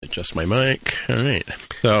adjust my mic. All right.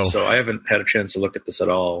 So I haven't had a chance to look at this at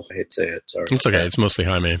all. I hate to say it. Sorry. It's okay. It's mostly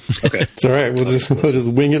Jaime. Okay. It's all right. We'll just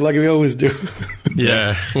wing it like we always do.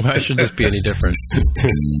 Yeah. Why should this be any different?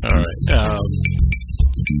 All right.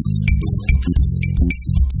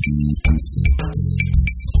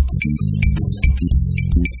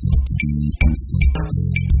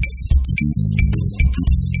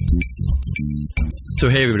 So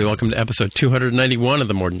hey everybody, welcome to episode 291 of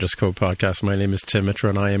the More Than Just Code podcast. My name is Tim Mitra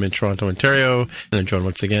and I am in Toronto, Ontario. And I'm joined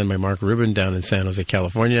once again by Mark Rubin down in San Jose,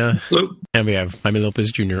 California. Hello. And we have Jaime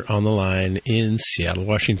Lopez Jr. on the line in Seattle,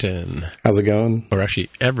 Washington. How's it going? Or actually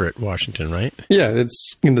Everett, Washington, right? Yeah,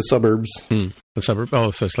 it's in the suburbs. The suburb.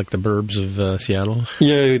 Oh, so it's like the burbs of Seattle?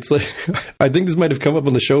 Yeah, it's like, I think this might have come up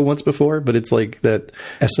on the show once before, but it's like that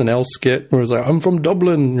SNL skit where it's like, I'm from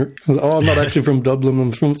Dublin. Oh, I'm not actually from Dublin.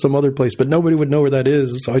 I'm from some other place, but nobody would know where that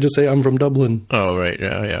is. So I just say I'm from Dublin. Oh, right.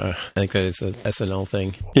 Yeah. I think that is a SNL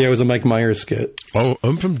thing. Yeah, it was a Mike Myers skit. Oh,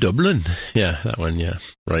 I'm from Dublin. Yeah, that one. Yeah.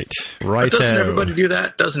 Right. But doesn't everybody do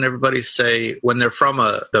that? Doesn't everybody say when they're from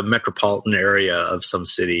the metropolitan area of some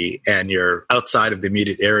city and you're outside of the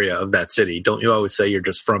immediate area of that city, don't you always say you're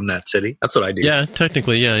just from that city? That's what I do. Yeah,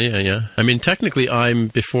 technically, yeah. I mean, technically,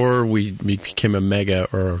 before we became a mega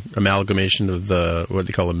or amalgamation of what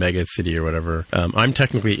they call a mega city or whatever, I'm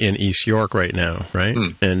technically in East York right now, right?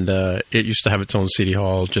 And it used to have its own city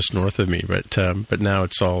hall just north of me, but now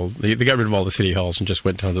it's all, they got rid of all the city halls and just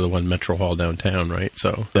went down to the one metro hall downtown, right?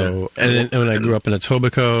 So and when I grew up in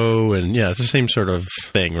Etobicoke, and yeah, it's the same sort of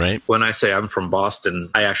thing, right? When I say I'm from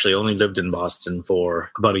Boston, I actually only lived in Boston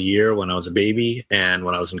for about a year when I was a baby and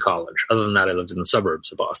when I was in college. Other than that, I lived in the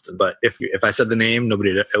suburbs of Boston. But if I said the name,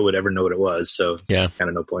 nobody would ever know what it was. So yeah, kind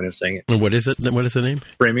of no point of saying it. And what is it? What is the name?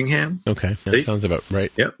 Framingham. Okay, that sounds about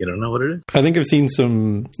right. Yeah, you don't know what it is? I think I've seen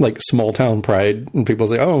some like small town pride, and people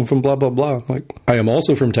say, "Oh, I'm from blah blah blah." Like, I am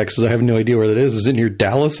also from Texas. I have no idea where that is. Is it near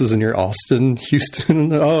Dallas? Is it near Austin,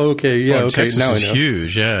 Houston? Oh, okay, yeah, okay. Texas now is I know.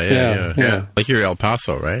 Huge. Yeah. Like you're El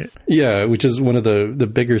Paso, right? Yeah, which is one of the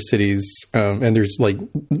bigger cities, and there's like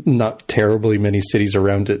not terribly many cities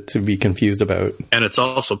around it to be confused about. And it's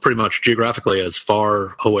also pretty much geographically as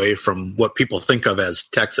far away from what people think of as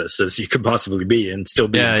Texas as you could possibly be and still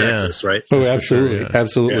be in Texas, right? Oh, absolutely. Sure,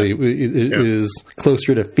 Absolutely. Yeah. It is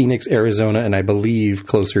closer to Phoenix, Arizona, and I believe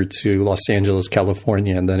closer to Los Angeles,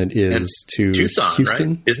 California, than it is to Tucson, Houston.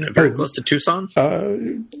 Right? Isn't it very close to Tucson?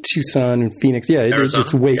 Tucson and Phoenix. Yeah,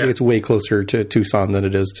 it's way closer to Tucson than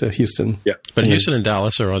it is to Houston. Yeah. But Houston and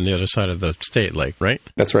Dallas are on the other side of the state, like, right?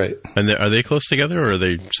 That's right. And are they close together, or are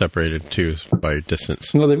they separated too by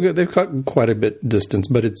distance? No, they've got quite a bit distance,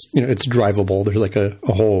 but it's it's drivable. There's like a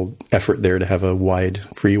whole effort there to have a wide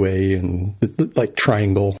freeway and like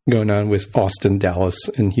triangle going on with Austin, Dallas,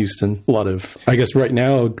 and Houston. A lot of, I guess right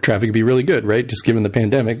now traffic would be really good, right? Just given the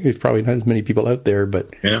pandemic, there's probably not as many people out there, but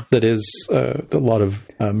that is a lot of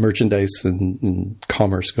merchandise and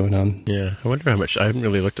commerce going on. Yeah, I wonder how much. I haven't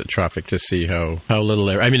really looked at traffic to see how little.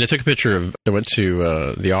 I mean, I took a picture of. I went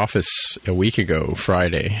to the office a week ago,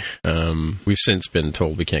 Friday. We've since been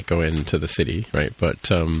told we can't go into the city, right? But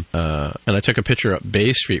and I took a picture up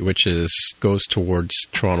Bay Street, which goes towards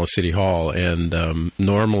Toronto City Hall, and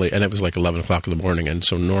normally, and it was like 11 o'clock in the morning, and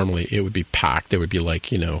so normally it would be packed. There would be like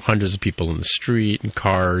hundreds of people in the street, and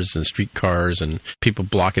cars and streetcars, and people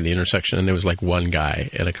blocking the intersection, and there was like one guy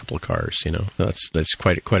and a couple of cars. That's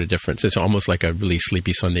quite a difference. It's almost like a really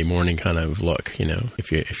sleepy Sunday morning kind of look,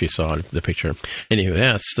 if you saw the picture. Anyway,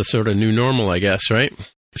 it's the sort of new normal, I guess, right?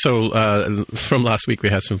 So from last week, we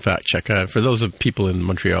had some fact check. For those of people in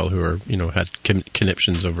Montreal who are, had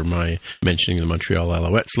conniptions over my mentioning the Montreal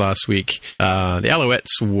Alouettes last week, the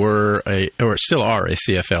Alouettes were still are a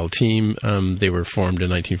CFL team. They were formed in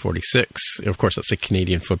 1946. Of course, that's a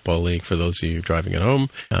Canadian Football League for those of you driving at home.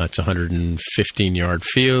 It's a 115-yard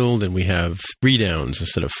field, and we have 3 downs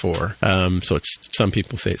instead of 4. So some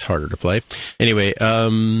people say it's harder to play. Anyway,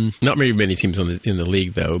 not very many teams in the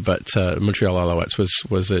league, though, but Montreal Alouettes was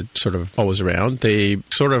a sort of always around. They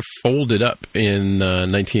sort of folded up in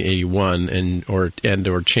 1981 or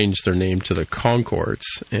changed their name to the Concords,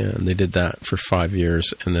 and they did that for 5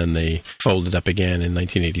 years, and then they folded up again in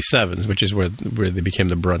 1987, which is where they became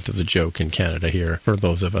the brunt of the joke in Canada here for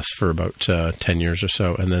those of us for about 10 years or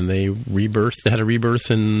so. And then they had a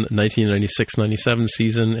rebirth in 1996-97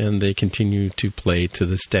 season, and they continue to play to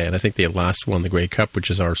this day. And I think they last won the Grey Cup,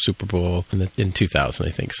 which is our Super Bowl in 2000,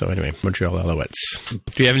 I think. So anyway, Montreal Alouettes.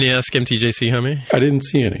 Do you have any Ask MTJC, Jaime? I didn't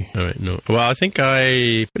see any. All right, no. Well, I think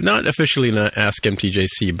not officially not Ask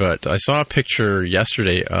MTJC, but I saw a picture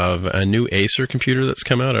yesterday of a new Acer computer that's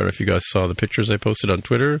come out. I don't know if you guys saw the pictures I posted on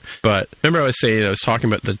Twitter, but remember I was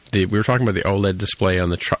talking about we were talking about the OLED display on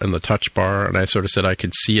the touch bar, and I sort of said I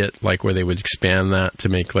could see it like where they would expand that to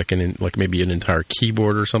make like maybe an entire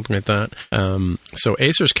keyboard or something like that. So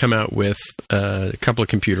Acer's come out with a couple of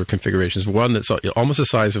computer configurations. One that's almost the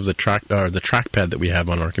size of the trackpad that we have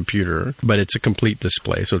on our computer, but it's a complete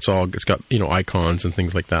display. So it's got icons and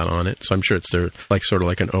things like that on it. So I'm sure it's sort of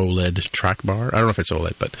like an OLED track bar. I don't know if it's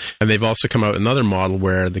OLED, and they've also come out another model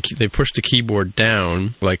where they push the keyboard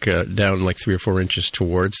down like 3 or 4 inches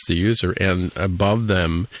towards the user, and above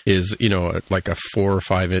them is like a 4 or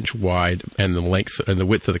 5 inch wide and the length and the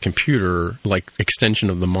width of the computer like extension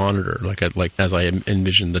of the monitor, like as I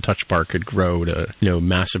envisioned the touch bar could grow to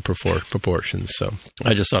massive proportions. So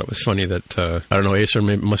I just thought it was funny that I don't know, Acer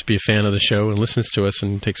must be a fan of the show and listens to us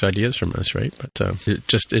and takes ideas from us, right? But it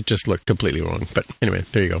just looked completely wrong. But anyway,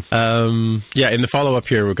 there you go. In the follow up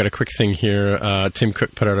here, we've got a quick thing here. Tim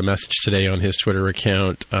Cook put out a message today on his Twitter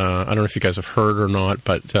account. I don't know if you guys have heard or not,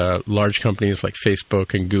 but large companies like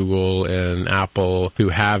Facebook and Google and Apple who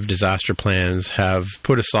have disaster plans have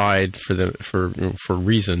put aside for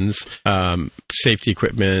reasons safety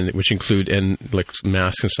equipment, which include like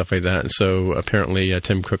masks and stuff like that. And so apparently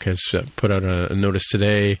Tim Cook has put out a notice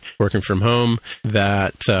today, working from home,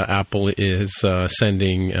 that Apple is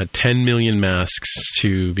sending 10 million masks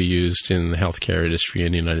to be used in the healthcare industry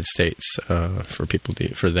in the United States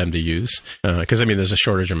for them to use. Because there's a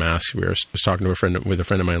shortage of masks. I was talking to a friend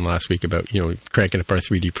of mine last week about cranking up our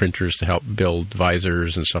 3D printers to help build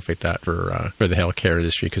visors and stuff like that for the healthcare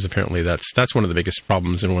industry. Because apparently that's one of the biggest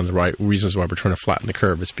problems and one of the reasons why we're trying to flatten the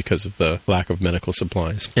curve. It's because of the lack of medical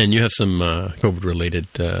supplies. And you have some COVID-related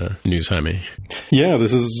news, Jaime. Yeah,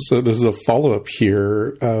 this is a follow-up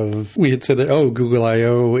here of, we had said that, Google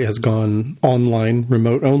I/O has gone online,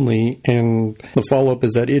 remote only, and the follow-up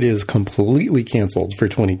is that it is completely canceled for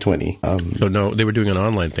 2020. So no, they were doing an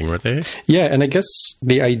online thing, weren't they? Yeah, and I guess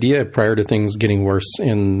the idea prior to things getting worse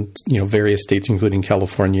in various states, including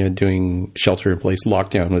California, doing shelter-in-place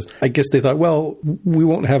lockdown was, I guess they thought, well, we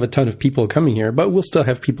won't have a ton of people coming here, but we'll still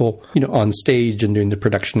have people, on stage and doing the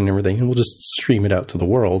production and everything, and we'll just stream it out to the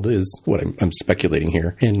world, is what I'm speculating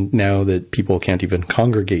here. And now that people can't even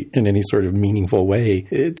congregate in any sort of meaningful way,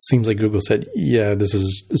 it seems like Google said, yeah, this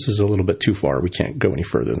is a little bit too far. We can't go any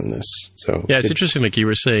further than this. So yeah, it's interesting, like you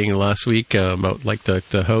were saying last week about like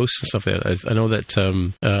the hosts and stuff like that. I know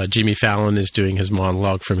that Jimmy Fallon is doing his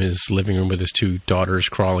monologue from his living room with his 2 daughters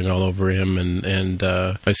crawling all over him, and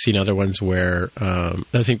I've seen other ones where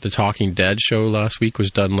I think the Talking Dead show last week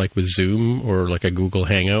was done like with Zoom or like a Google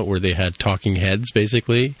Hangout where they had talking heads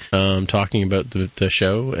basically talking about the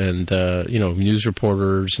show, and news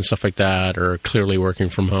reporters and stuff like that are clearly working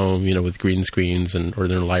from home, with green screens or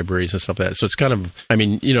their libraries and stuff like that. So it's kind of,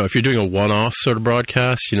 if you're doing a one-off sort of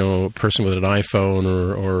broadcast, a person with an iPhone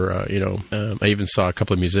or I even saw a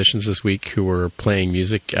couple of musicians this week who were playing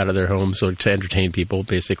music out of their homes, so to entertain people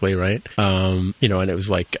basically, right? And it was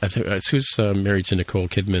like, I think who's married to Nicole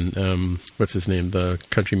Kidman? What's his name? The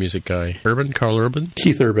country music guy, Carl Urban?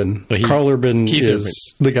 Keith Urban. Carl Urban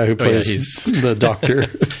is the guy who plays the doctor.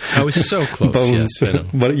 I was so close. Bones. Yes, I know.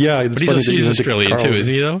 But yeah, it's funny he's Australian too,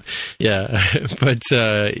 isn't he though? Yeah. But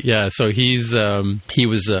so he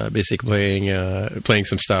was basically playing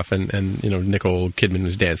some stuff, and Nicole Kidman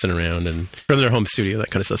was dancing around and from their home studio,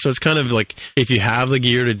 that kind of stuff. So it's kind of like, if you have the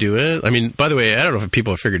gear to do it. By the way, I don't know if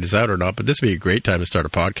people have figured this out or not, but this would be a great time to start a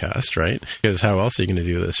podcast, right? Because how else are you going to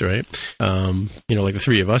do this, right? Like the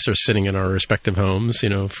 3 of us are sitting in our respective homes,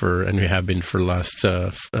 and we have been for the last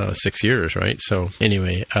 6 years, right? So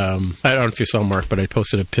anyway, I don't know if you saw, Mark, but I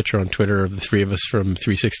posted a picture on Twitter of the 3 of us from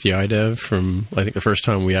 360 iDev from, I think, the first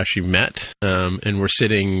time we actually met, and we're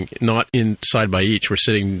sitting not in side by each, we're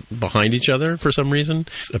sitting behind each other for some reason.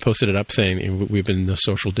 I posted it up saying we've been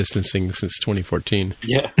social distancing since 2014.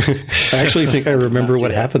 Yeah. I actually think I remember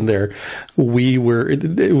what happened there.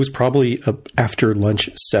 It was probably a after lunch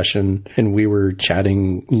session, and we were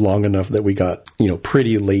chatting long enough that we got,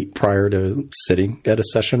 pretty late prior to sitting at a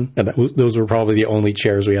session. And those were probably the only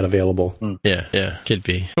chairs we had available. Yeah, could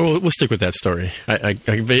be. We'll stick with that story. I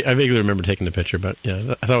vaguely remember taking the picture, but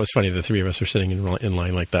yeah, I thought it was funny the 3 of us are sitting in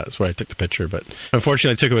line like that. That's why I took the picture. But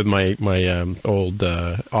unfortunately, I took it with my old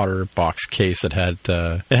OtterBox case that had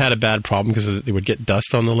a bad problem because it would get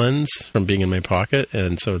dust on the lens from being in my pocket,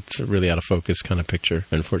 and so it's a really out of focus kind of picture,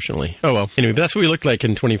 unfortunately. Oh well. Anyway, that's what we looked like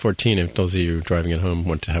in 2014. If those of you driving at home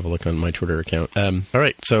want to have a look on my Twitter account. All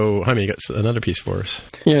right, so Jaime, you got another piece for us?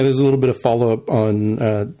 Yeah, there's a little bit of follow-up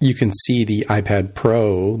on, you can see the iPad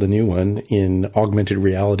Pro, the new one, in augmented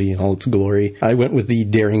reality in all its glory. I went with the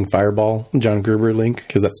Daring Fireball John Gruber link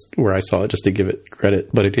because that's where I saw it, just to give it credit.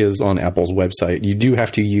 But it is on Apple's website. You do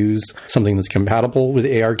have to use something that's compatible with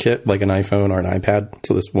ARKit, like an iPhone or an iPad,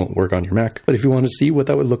 so this won't work on your Mac. But if you want to see what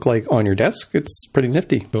that would look like on your desk, it's pretty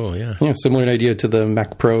nifty. Cool, yeah. Yeah, similar idea to the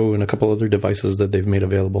Mac Pro and a couple other devices that they've made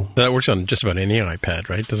available. That works on just about any iPad,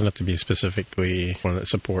 right? It doesn't have to be specifically one that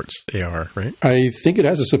supports AR, right? I think it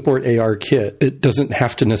has to support ARKit. It doesn't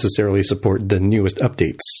have to necessarily support the newest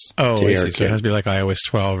updates. Oh, to I see. ARKit. So it has to be like iOS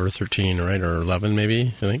 12 or 13, right? Or 11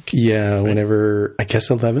 maybe, I think? Yeah, right. Whenever, I guess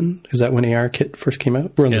 11? Is that when ARKit first came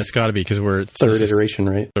out? We're on it's got to be because we're... Third iteration,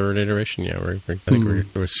 right? Third iteration, yeah. I think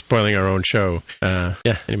we're spoiling our own show.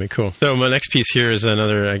 Anyway, cool. So my next piece here is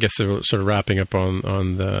another, I guess, sort of wrapping up on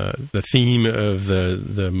the theme of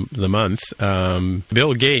the month.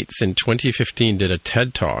 Bill Gates in 2015 did a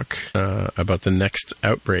TED Talk about the next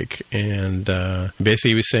outbreak, and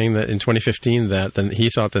basically he was saying that in 2015 that he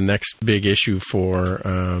thought the next big issue for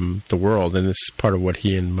the world, and this is part of what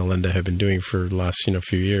he and Melinda have been doing for the last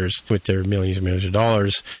few years with their millions and millions of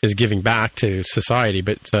dollars, is giving back to society.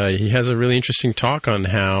 But he has a really interesting talk on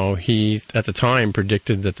how he at the time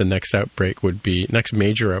predicted that the next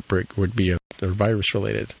major outbreak would be a virus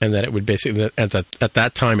related, and that it would basically at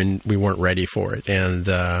that time, and we weren't ready for it. And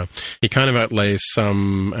he kind of outlays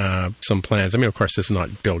some plans. I mean, of course, this is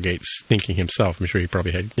not Bill Gates thinking himself. I'm sure he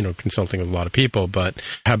probably had consulting with a lot of people, but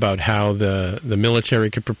about how the military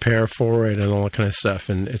could prepare for it and all that kind of stuff.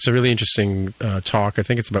 And it's a really interesting talk. I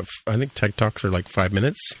think TED Talks are like 5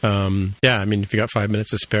 minutes. I mean, if you got 5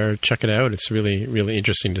 minutes to spare, check it out. It's really, really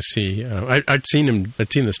interesting to see. I'd seen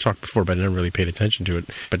this talk before, but I never really paid attention to it.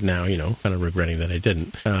 But now, kind of regretting that I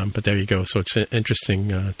didn't. But there you go. So it's an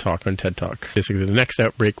interesting talk on TED Talk. Basically, the next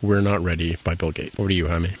outbreak, we're not ready, by Bill Gates. Over to you,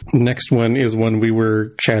 Jaime. Next one is one we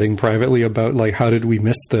were chatting privately about, like, how did we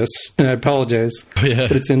miss this? And I apologize. Oh, yeah.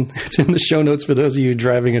 But it's in the show notes for those of you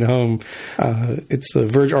driving at home. It's a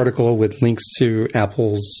Verge article with links to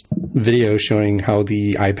Apple's video showing how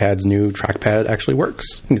the iPad's new trackpad actually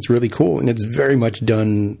works. And it's really cool. And it's very much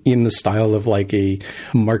done in the style of like a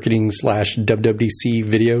marketing / WWDC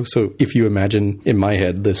video. So if you imagine in my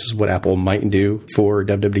head, this is what Apple might do for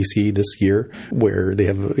WWDC this year, where they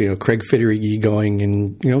have, Craig Federighi going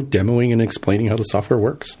and, demoing and explaining how the software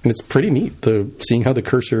works. And it's pretty neat. Seeing how the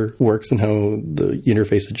cursor works and how the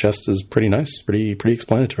interface adjusts is pretty nice, pretty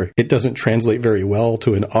explanatory. It doesn't translate very well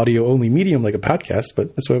to an audio-only medium like a podcast,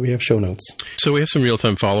 but that's why we have show notes. So we have some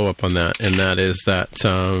real-time follow-up on that, and that is that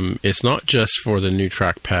it's not just for the new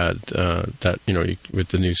trackpad that, with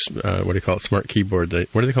the new, what do you call it, smart keyboard.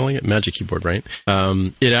 What are they calling it? Magic Keyboard, right?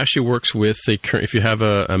 It actually works with if you have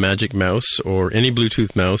a Magic Mouse or any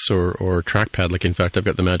Bluetooth mouse or trackpad. Like, in fact, I've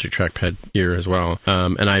got the Magic Trackpad here as well.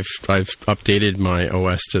 And I've updated my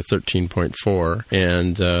OS to 13.4,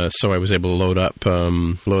 and so I was able to load up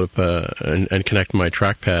and connect my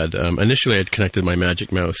trackpad. Initially, I'd connected my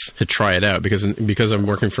Magic Mouse to try it out because I'm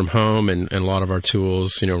working from home and a lot of our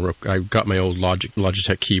tools. I got my old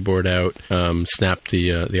Logitech keyboard out, snapped the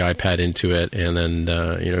iPad into it, and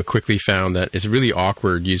then quickly found that it's really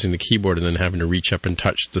awkward using the keyboard and then having to reach up and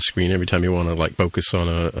touch the screen every time you want to like focus on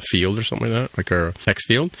a field or something like that, like a text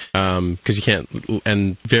field, because you can't.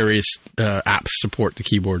 And various apps support the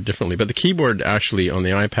keyboard differently, but the keyboard actually on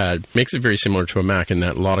the iPad makes it very similar to a Mac in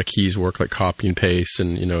that a lot of keys work like copy and paste,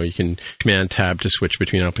 and you can Command Tab to switch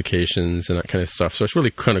between applications and that kind of stuff. So it's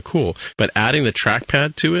really kind of cool. But adding the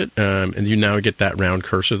trackpad to it, and you now get that round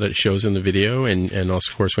cursor that it shows in the video, and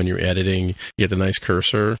also of course when you're editing, you get the nice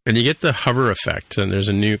cursor, and you get the hover effect. And there's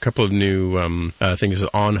a couple of new things,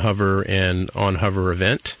 on hover and on hover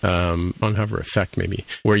event, on hover effect maybe,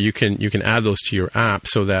 where you can add those to your app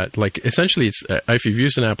so that, like, essentially it's if you've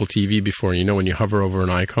used an Apple TV before, when you hover over an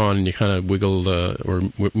icon and you kind of wiggle or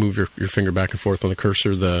move your finger back and forth on the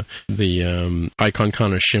cursor, the icon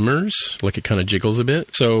kind of shimmers, like it kind of jiggles a bit.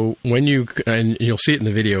 So when and you'll see it in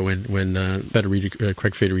the video when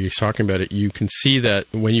Craig Federighi is talking about it, you can see that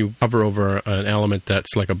when you hover over an element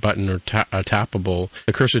that's like a button or tappable,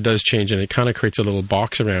 the cursor does change and it kind of creates a little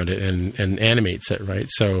box around it and animates it, right?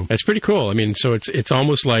 So it's pretty cool. I mean, so it's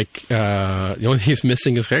almost like the only thing it's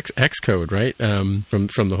missing is Xcode, right?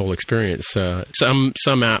 From the whole experience. Some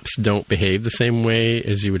apps don't behave the same way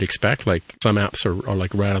as you would expect. Like some apps are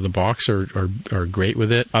like right out of the box are great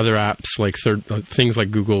with it, it. Other apps like things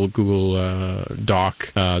like Google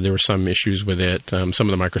Doc, there were some issues with it. Some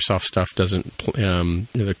of the Microsoft stuff doesn't,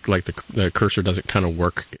 the cursor doesn't kind of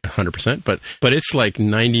work 100%, but it's like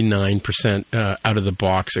 99% out of the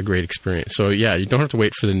box a great experience. So yeah, you don't have to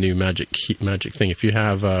wait for the new magic thing. If you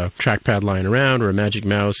have a trackpad lying around or a magic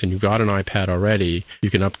mouse and you've got an iPad already, you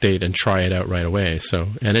can update and try it out right away. So,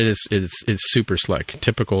 and it's super slick,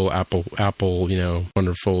 typical Apple,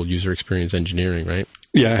 wonderful user experience engineering, right?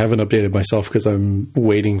 Yeah, I haven't updated myself because I'm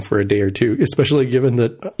waiting for a day or two, especially given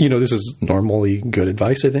that, this is normally good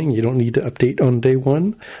advice, I think. You don't need to update on day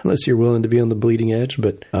one unless you're willing to be on the bleeding edge.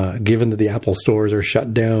 But given that the Apple stores are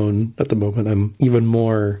shut down at the moment, I'm even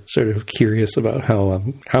more sort of curious about how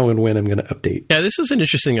and when I'm going to update. Yeah, this is an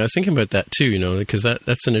interesting, I was thinking about that too, because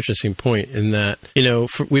that's an interesting point in that,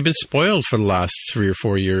 we've been spoiled for the last 3 or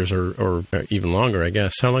 4 years or even longer, I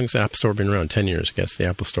guess. How long has the App Store been around? 10 years, I guess, the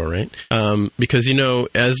Apple Store, right? Because,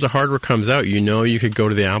 as the hardware comes out, you could go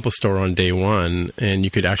to the Apple Store on day one and you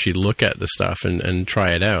could actually look at the stuff and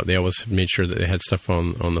try it out. They always made sure that they had stuff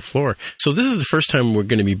on the floor. So this is the first time we're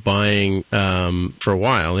going to be buying, for a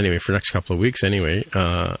while anyway, for the next couple of weeks anyway,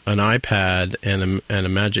 an iPad and a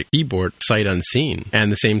Magic Keyboard sight unseen.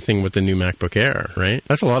 And the same thing with the new MacBook Air, right?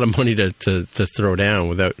 That's a lot of money to throw down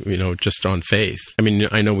without, just on faith. I mean,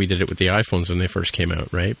 I know we did it with the iPhones when they first came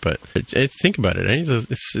out, right? But think about it.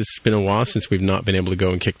 It's been a while since we've not been able to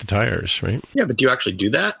go and kick the tires, right? Yeah, but do you actually do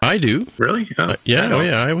that? I do. Really? Yeah.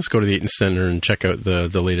 I always go to the Eaton Center and check out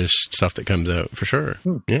the latest stuff that comes out for sure.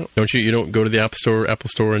 Yeah. Don't you? You don't go to the Apple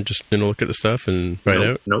Store and just look at the stuff and try it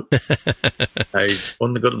out? Nope. I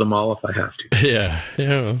only go to the mall if I have to. Yeah.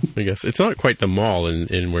 Well, I guess it's not quite the mall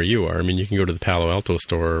in where you are. I mean, you can go to the Palo Alto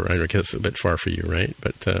store. I guess it's a bit far for you, right?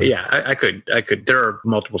 But yeah, I could. There are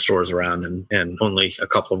multiple stores around, and only a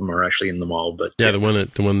couple of them are actually in the mall. But yeah, the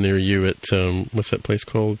one near you at what's that place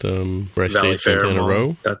called? Where I Valley stayed, Fair Santana Mall.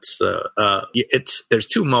 Row. That's there's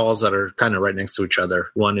two malls that are kind of right next to each other.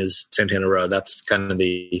 One is Santana Row. That's kind of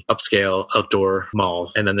the upscale outdoor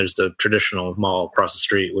mall, and then there's the traditional mall across the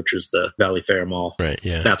street, which is the Valley Fair Mall. Right.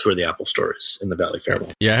 Yeah. That's where the Apple Store is, in the Valley Fair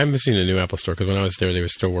Mall. Yeah, I haven't seen a new Apple Store because when I was there, they were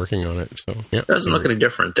still working on it. So yeah, it doesn't look any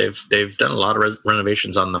different. They've done a lot of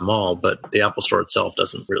renovations on the mall, but the Apple Store itself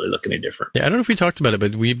doesn't really look any different. Yeah, I don't know if we talked about it,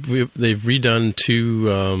 but they've redone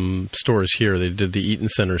two stores here. They did the Eaton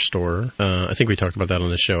Center store. I think we talked about that on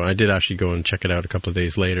the show. I did actually go and check it out a couple of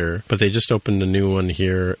days later, but they just opened a new one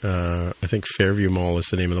here. I think Fairview Mall is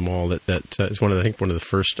the name of the mall that is one of the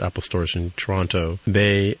first Apple stores in Toronto.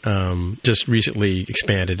 They just recently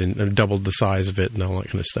expanded and doubled the size of it and all that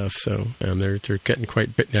kind of stuff. So they're getting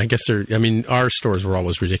quite big. I guess our stores were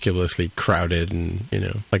always ridiculously crowded and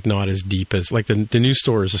like not as deep as like the new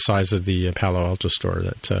store is the size of the Palo Alto store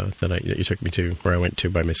that you took me to, where I went to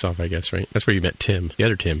by myself, I guess, right? That's where you met Tim, the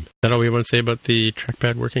other Tim. Is that all we want to say about the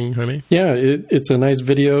trackpad working, Jaime? Yeah, it's a nice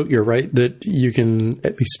video. You're right that you can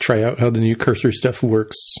at least try out how the new cursor stuff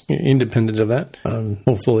works independent of that.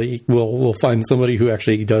 Hopefully we'll find somebody who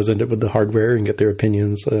actually does end up with the hardware and get their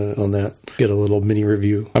opinions on that. Get a little mini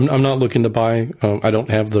review. I'm not looking to buy. I don't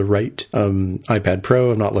have the right iPad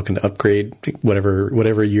Pro. I'm not looking to upgrade.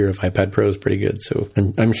 Whatever year of iPad Pro is pretty good. So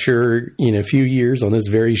I'm sure in a few years on this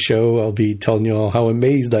very show, I'll be telling you all how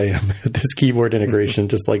amazed I am at this keyboard integration,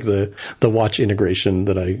 just like the watch integration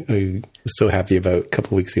that I was so happy about a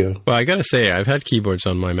couple weeks ago. Well, I got to say, I've had keyboards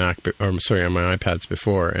on my on my iPads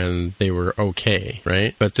before, and they were okay,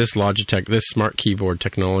 right? But this Logitech, this smart keyboard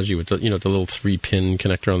technology with the little 3-pin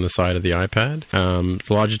connector on the side of the iPad,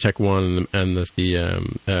 the Logitech one and the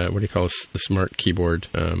what do you call it? The smart keyboard,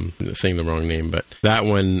 saying the wrong name, but that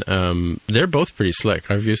one, they're both pretty slick.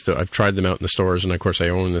 I've tried them out in the stores, and of course I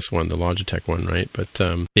own this one, the Logitech one, right? But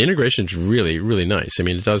the integration is really, really nice. I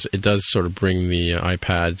mean, it does sort of bring the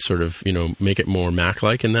iPad sort of, make it more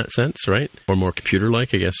Mac-like in that sense, right? Or more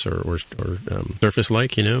computer-like, I guess, or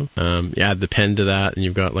Surface-like, you add the pen to that, and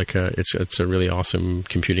you've got like it's a really awesome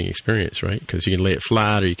computing experience, right? Because you can lay it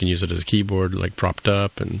flat, or you can use it as a keyboard, like propped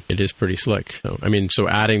up, and it is pretty slick. So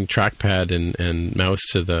adding trackpad and mouse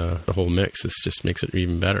to the whole mix just makes it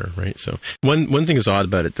even better, right? So one thing is odd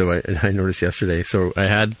about it, though. I noticed yesterday. So I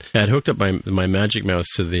had hooked up my Magic Mouse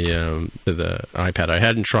to the iPad. I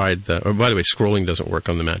hadn't tried by the way, scrolling doesn't work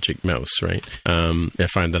on the Magic Mouse, right? I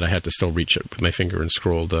find that I had to still reach it with my finger and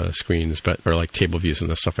scroll the screens, or like table views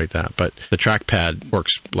and stuff like that. But the trackpad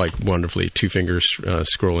works like wonderfully. 2 fingers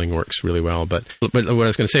scrolling works really well. But what I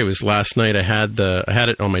was going to say was last night I had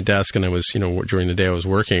it on my desk, and I was during the day I was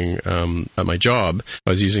working at my job.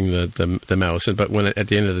 I was using the mouse, but at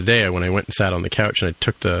the end of the day, when I went and sat on the couch and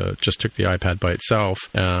I just took the iPad by itself,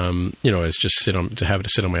 I was just to have it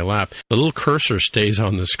sit on my lap. The little little cursor stays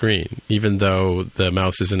on the screen, even though the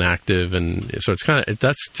mouse isn't active, and so it's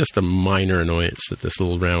that's just a minor annoyance that this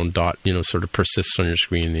little round dot, sort of persists on your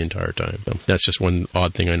screen the entire time. So that's just one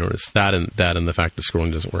odd thing I noticed. That and the fact that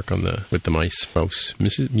scrolling doesn't work with the mouse.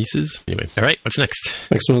 Mices. Anyway, all right. What's next?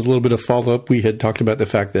 Next one was a little bit of follow up. We had talked about the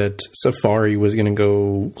fact that Safari was going to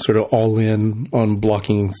go sort of all in on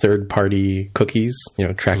blocking third party cookies,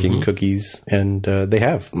 tracking cookies, and they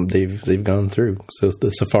have. They've gone through. So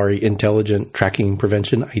the Safari Intelligent Tracking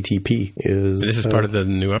Prevention (ITP) is. This is part of the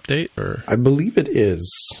new update, or I believe it is,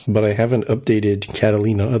 but I haven't updated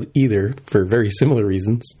Catalina either for very similar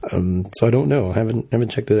reasons. So I don't know. I haven't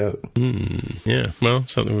checked it out. Yeah, well,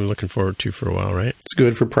 something we're looking forward to for a while, right? It's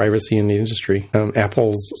good for privacy in the industry.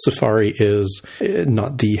 Apple's Safari is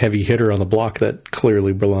not the heavy hitter on the block that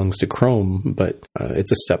clearly belongs to Chrome, but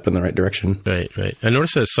it's a step in the right direction. Right. I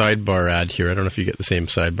noticed a sidebar ad here. I don't know if you get the same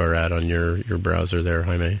sidebar ad on your browser there,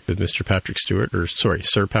 Jaime, with Mr. Patrick Stewart,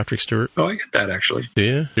 Sir Patrick Stewart. Oh, I get that actually. Do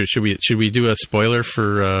you? Should we do a spoiler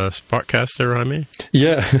for Spotcast there, Jaime?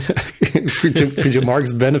 Yeah, for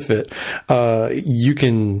Mark's benefit, you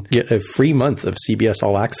can get a free month of CBS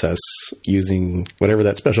All Access using whatever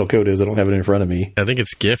that special code is. I don't have it in front of me. I think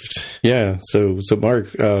it's gift. Yeah. So Mark,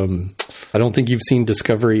 I don't think you've seen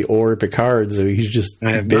Discovery or Picard, so you just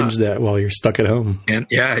binge that while you're stuck at home. And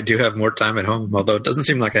yeah, I do have more time at home, although it doesn't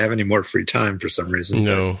seem like I have any more free time for some reason.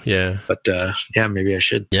 No, yeah. But yeah, maybe I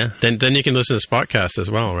should. Yeah. Then you can listen to Spotcast as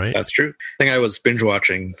well, right? That's true. I think I was binge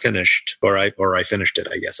watching I finished it,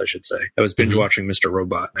 I guess I should say. I was binge watching Mr.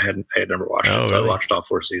 Robot. I had never watched it, so really? I watched all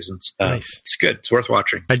 4 seasons. Nice. It's good. It's worth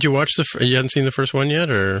watching. Had you watched you hadn't seen the first one yet,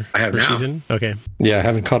 or I have first now. Season? Okay. Yeah, I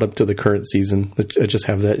haven't caught up to the current season. I just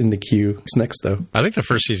have that in the queue. It's next though. I think the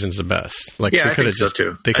first season's the best. I think so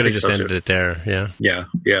too. They could have just ended it there. Yeah. Yeah.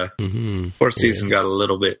 Mm-hmm. Fourth season got a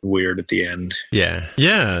little bit weird at the end. Yeah.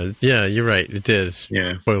 You're right. It did.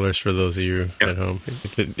 Yeah. Spoilers for those of you at home.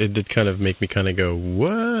 It did kind of make me kind of go,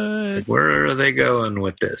 what? Where are they going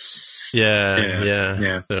with this?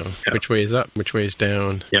 Yeah. So, which way is up? Which way is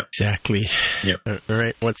down? Yep. Exactly. Yep. All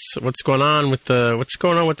right. What's going on with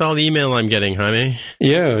all the email I'm getting, Jaime?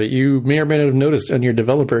 Yeah, you may or may not have noticed on your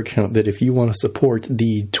developer account that if you want to support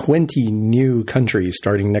the 20 new countries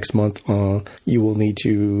starting next month, you will need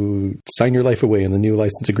to sign your life away in the new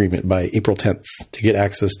license agreement by April 10th to get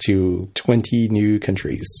access to 20 new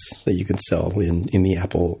countries that you can sell in the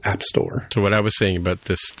Apple App Store. So what I was saying about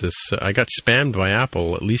this I got spammed by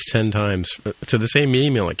Apple at least 10 times to the same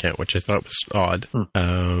email account, which I thought was odd,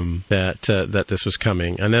 that this was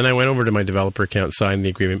coming. And then I went over to my developer account, signed the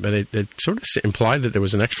agreement, but it sort of implied that there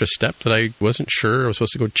was an extra step that I wasn't sure. I was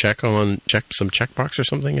supposed to go check some checkbox or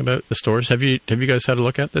something about the stores. Have you guys had a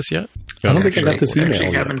look at this yet? I don't think I got this email. I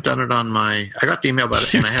actually haven't done it on my... I got the email about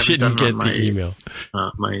it, and I haven't done it on my email.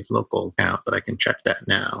 My local account, but I can check that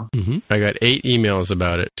now. Mm-hmm. I got 8 emails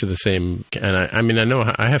about it to the same... And I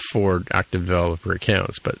know I have 4 active developer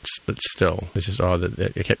accounts, but still, it's just odd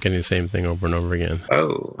that I kept getting the same thing over and over again.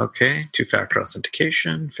 Oh, okay. 2-factor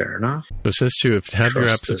authentication. Fair enough. So it says to have your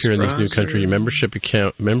apps appear in this new country,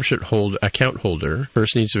 your account holder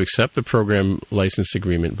first needs to accept the program license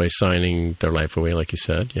agreement by signing their life away, like you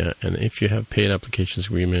said. Yeah. And if you have paid applications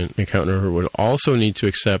agreement, the account holder would also need to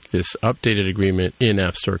accept this updated agreement in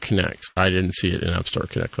App Store Connect. I didn't see it in App Store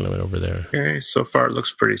Connect when I went over there. Okay. So far it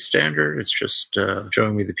looks pretty standard. It's just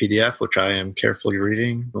showing me the PDF, which I am carefully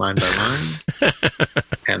reading line by line.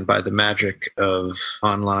 And by the magic of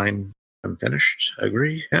online, I'm finished.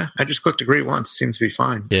 Agree. Yeah. I just clicked agree once. Seems to be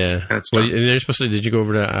fine. Yeah. And it's done. Well, you're supposed to, did you go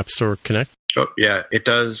over to App Store Connect? Oh, yeah, it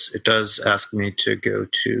does. It does ask me to go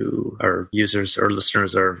to our users or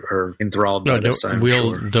listeners are enthralled by this. I'm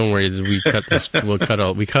sure. Don't worry. We cut this. We cut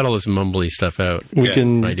all this mumbly stuff out. We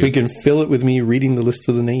can fill it with me reading the list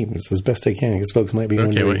of the names as best I can, because folks might be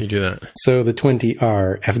wondering. Okay, why don't you do that? So the 20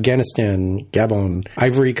 are Afghanistan, Gabon,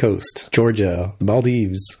 Ivory Coast, Georgia,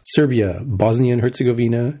 Maldives, Serbia, Bosnia and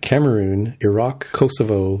Herzegovina, Cameroon, Iraq,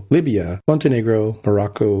 Kosovo, Libya, Montenegro,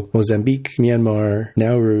 Morocco, Mozambique, Myanmar,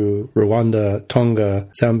 Nauru, Rwanda, Tonga,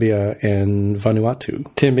 Zambia, and Vanuatu.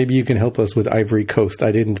 Tim, maybe you can help us with Ivory Coast.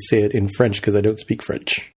 I didn't say it in French because I don't speak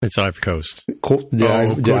French. It's Ivory Coast. Côte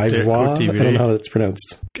d'Ivoire? I don't know how that's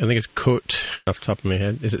pronounced. I think it's Côte off the top of my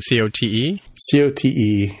head. Is it C-O-T-E?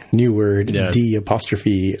 C-O-T-E, new word, D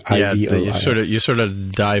apostrophe I-V-O-I. Yeah, you sort of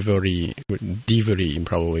Divory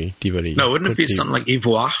probably. Divory. No, wouldn't it be something like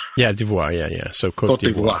Ivoire? Yeah, d'Ivoire, yeah. So Côte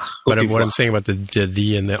d'Ivoire. But what I'm saying about the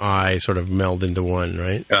D and the I sort of meld into one,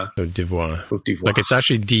 right? Yeah. So d'Ivoire. Cote d'Ivoire. Like it's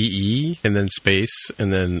actually DE and then space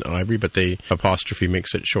and then Ivory, but the apostrophe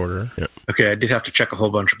makes it shorter. Yeah. Okay, I did have to check a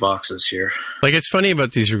whole bunch of boxes here. Like it's funny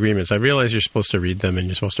about these agreements. I realize you're supposed to read them and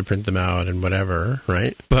you're supposed to print them out and whatever,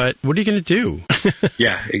 right? But what are you going to do?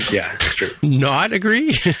 Yeah, it's true. Not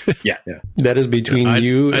agree? Yeah. That is between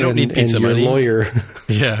you and your money. lawyer.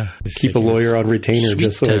 Yeah. Keep a lawyer on retainer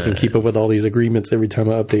just so I can keep up with all these agreements every time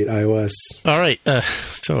I update iOS. All right.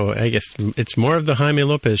 So I guess it's more of the Jaime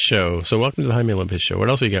Lopez show. So welcome to the Jaime Lopez show. What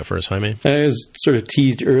else do you got for us, Jaime? As sort of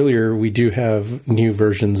teased earlier, we do have new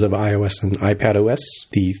versions of iOS and iPadOS.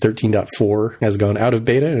 The 13.4 has gone out of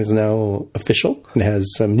beta and is now official. It has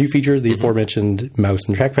some new features, the aforementioned mouse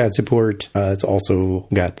and trackpad support. It's also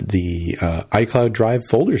got the iCloud Drive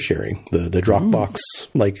folder sharing, the Dropbox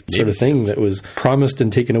sort of thing that was promised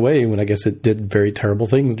and taken away when I guess it did very terrible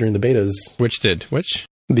things during the betas. Which?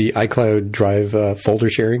 The iCloud Drive folder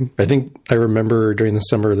sharing. I think I remember during the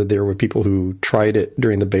summer that there were people who tried it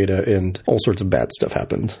during the beta and all sorts of bad stuff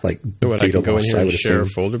happened. Like I can go in here and share a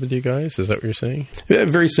assume. folder with you guys? Is that what you're saying? Yeah,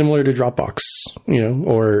 very similar to Dropbox,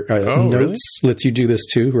 or Notes really? lets you do this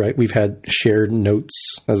too, right? We've had shared notes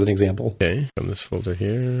as an example. Okay, from this folder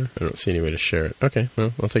here. I don't see any way to share it. Okay,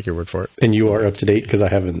 well, I'll take your word for it. And you are up to date because I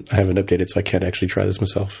haven't updated, so I can't actually try this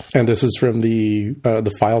myself. And this is from the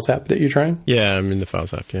Files app that you're trying? Yeah, I'm in the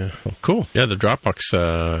Files app, yeah. Well, cool. Yeah, the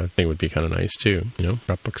Dropbox thing would be kind of nice too.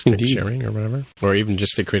 Dropbox text sharing or whatever. Or even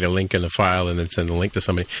just to create a link in a file and then send the link to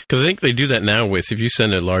somebody. Because I think they do that now with, if you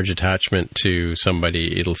send a large attachment to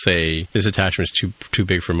somebody, it'll say, this attachment is too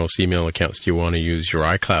big for most email accounts. Do you want to use your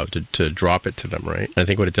iCloud to drop it to them, right? And I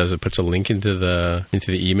think what it does, it puts a link into the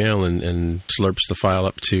email and slurps the file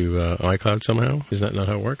up to iCloud somehow. Is that not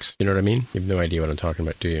how it works? You know what I mean? You have no idea what I'm talking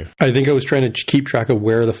about, do you? I think I was trying to keep track of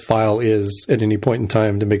where the file is at any point in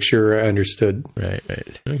time to make sure I understood. Right.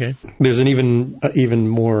 Okay. There's an even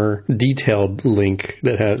more detailed link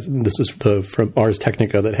that has, this is from Ars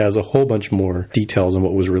Technica, that has a whole bunch more details on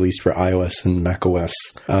what was released for iOS and macOS.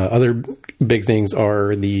 Other big things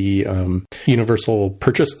are the universal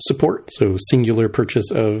purchase support, so singular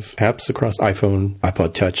purchase of apps across iPhone,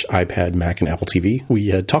 iPod Touch, iPad, Mac, and Apple TV. We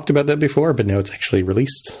had talked about that before, but now it's actually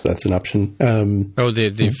released. That's an option.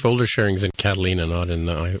 The folder sharing is in Catalina, not in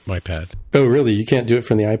the iPad. Oh, really? You can't do it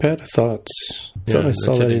from the iPad? I thought I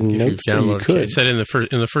saw that in Notes that you could. It said in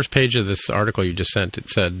the first page of this article you just sent, it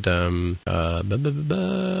said,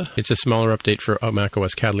 it's a smaller update for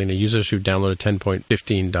macOS Catalina. Users who downloaded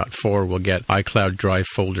 10.15.4 will get iCloud Drive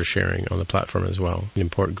folder sharing on the platform as well. You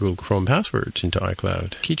import Google Chrome passwords into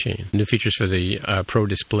iCloud Keychain. New features for the Pro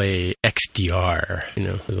Display XDR.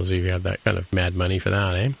 For those of you who have that kind of mad money for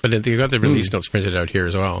that, eh? But you've got the release notes printed out here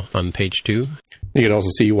as well on page 2. You can also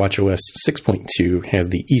see WatchOS 6.2 has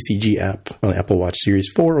the ECG app on Apple Watch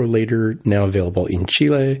Series 4 or later, now available in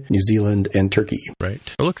Chile, New Zealand, and Turkey. Right.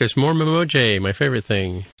 Oh, look, there's more Memoji, my favorite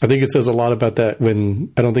thing. I think it says a lot about that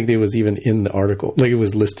when I don't think it was even in the article. Like, it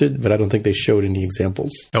was listed, but I don't think they showed any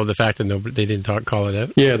examples. Oh, the fact that they didn't call it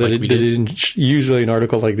out? Yeah, they didn't. Usually an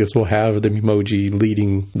article like this will have the Memoji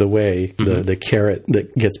leading the way, the carrot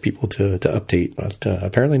that gets people to update, but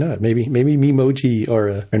apparently not. Maybe Memoji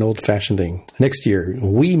are an old-fashioned thing. Next year,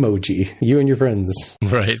 Wemoji, you and your friends.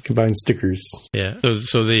 Right. Combine stickers. Yeah.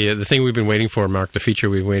 So the thing we've been waiting for, Mark, the feature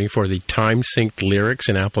we've been waiting for, the time-synced lyrics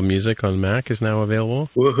in Apple Music on Mac is now available.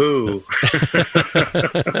 Woohoo.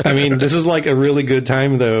 I mean, this is like a really good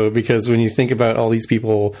time, though, because when you think about all these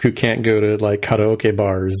people who can't go to like karaoke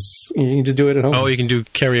bars, you can just do it at home. Oh, you can do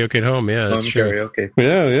karaoke at home. Yeah, that's true. Karaoke.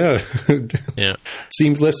 Yeah. Yeah.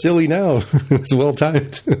 Seems less silly now. It's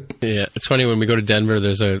well-timed. Yeah. It's funny, when we go to Denver,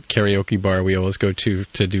 there's a karaoke bar we always go to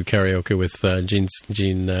do karaoke with Gene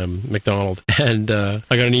McDonald, and I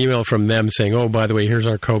got an email from them saying, "Oh, by the way, here's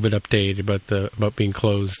our COVID update about being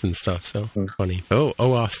closed and stuff." So funny. Oh,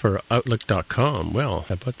 OAuth for Outlook.com. Well,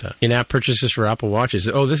 how about that? In-app purchases for Apple Watches.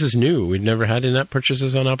 Oh, this is new. We've never had in-app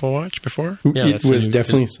purchases on Apple Watch before. Yeah, it was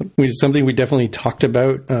definitely something we definitely talked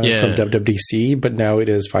about from WWDC, but now it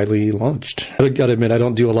is finally launched. I got to admit, I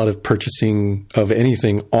don't do a lot of purchasing of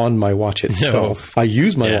anything on my watch itself. No. I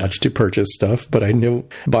use my watch to purchase stuff, but I don't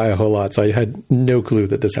buy a whole lot, so I had no clue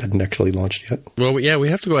that this hadn't actually launched yet. Well, yeah, we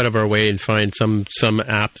have to go out of our way and find some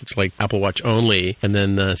app that's like Apple Watch only, and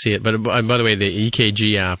then see it. But by the way, the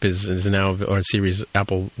EKG app is now, or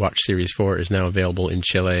Apple Watch Series 4 is now available in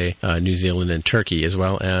Chile, New Zealand, and Turkey, as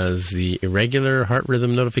well as the irregular heart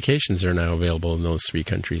rhythm notifications are now available in those 3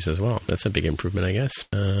 countries as well. That's a big improvement, I guess.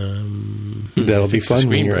 That'll be fun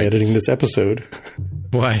when you're editing this episode.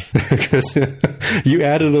 Why? Because you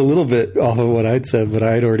added a little bit off of what I'd said, but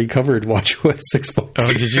I had already covered WatchOS 6.2.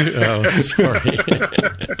 Oh, did you? Oh, sorry.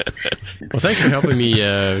 think. Well, thanks for helping me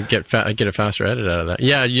get a faster edit out of that.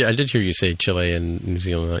 Yeah, I did hear you say Chile and New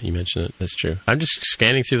Zealand. You mentioned it. That's true. I'm just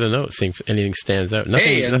scanning through the notes, seeing if anything stands out.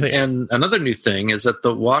 Nothing. And another new thing is that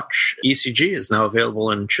the Watch ECG is now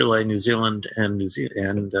available in Chile, New Zealand, and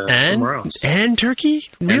somewhere else. And Turkey?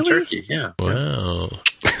 Really? And Turkey, yeah. Wow.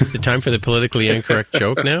 The time for the politically incorrect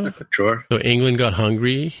joke now? Sure. So England got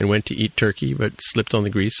hungry and went to eat turkey, but slipped on the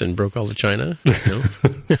grease and broke all the china? No?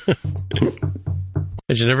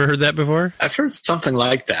 Had you never heard that before? I've heard something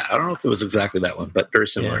like that. I don't know if it was exactly that one, but very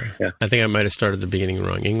similar. Yeah. I think I might have started the beginning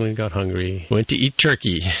wrong. England got hungry, went to eat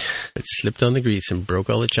turkey, but slipped on the grease and broke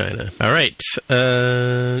all the china. All right.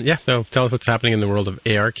 So tell us what's happening in the world of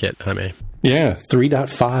ARKit, Jaime. Yeah,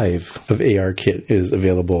 3.5 of ARKit is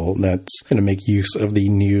available. That's going to make use of the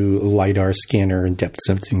new LiDAR scanner and depth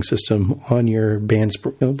sensing system on your brand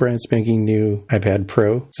spanking new iPad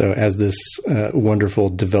Pro. So as this wonderful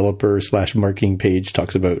developer/marketing page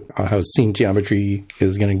talks about how Scene Geometry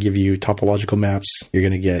is going to give you topological maps, you're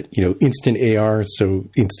going to get, instant AR. So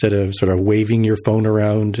instead of sort of waving your phone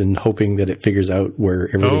around and hoping that it figures out where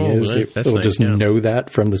everything is, right. it'll just know that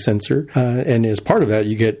from the sensor. And as part of that,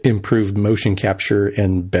 you get improved motion capture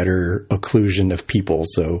and better occlusion of people.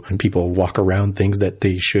 So when people walk around things that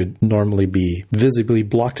they should normally be visibly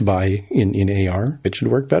blocked by in AR, it should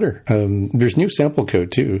work better. There's new sample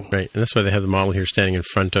code too. Right. And that's why they have the model here standing in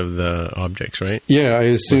front of the objects, right? Yeah, I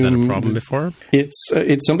assume. Was that a problem before?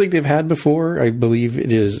 It's something they've had before. I believe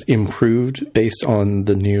it is improved based on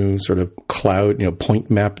the new sort of cloud, point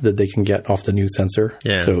map that they can get off the new sensor.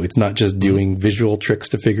 Yeah. So it's not just doing visual tricks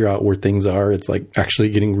to figure out where things are. It's like actually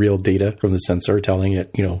getting real data from the sensor, telling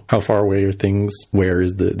it, how far away are things, where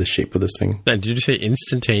is the shape of this thing. And did you say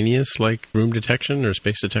instantaneous, like room detection or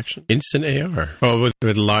space detection? Instant AR. Oh,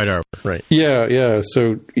 with LiDAR, right. Yeah.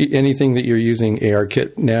 So anything that you're using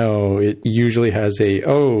ARKit now, it usually has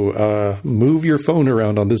move your phone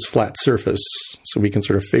around on this flat surface so we can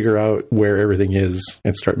sort of figure out where everything is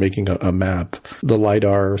and start making a map. The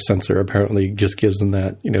LiDAR sensor apparently just gives them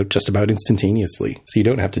that, just about instantaneously. So you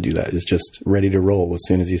don't have to do that. It's just ready to roll as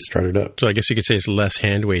soon as you start it up. So I guess you could say it's less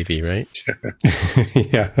hand wavy, right?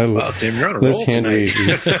 Yeah. Well, Tim, you're on a roll hand wavy.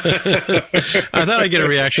 I thought I'd get a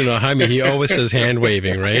reaction to Jaime. He always says hand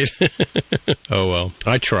waving, right? Oh, well.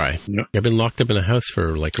 I try. Yep. I've been locked up in a house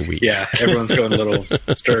for like a week. Yeah, everyone's going a little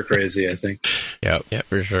stir crazy, I think. Yeah,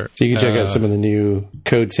 for sure. So you can check out some of the new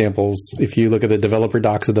code samples. If you look at the developer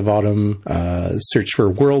docs at the bottom, search for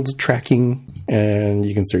world tracking, and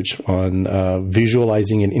you can search on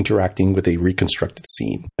visualizing and interacting with a reconstructed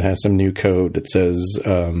scene. It has some new code that says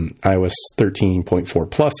iOS 13.4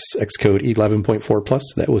 plus, Xcode 11.4 plus.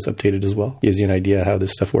 That was updated as well. Gives you an idea how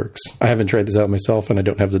this stuff works. I haven't tried this out myself, and I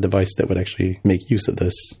don't have the device that would actually make use of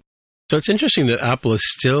this. So it's interesting that Apple is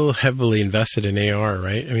still heavily invested in AR,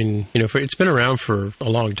 right? I mean, it's been around for a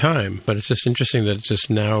long time, but it's just interesting that it's just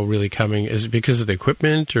now really coming. Is it because of the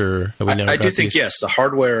equipment, or have we now I do think, yes, the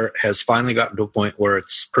hardware has finally gotten to a point where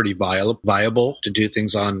it's pretty viable to do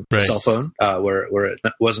things on a cell phone, where it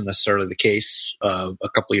wasn't necessarily the case a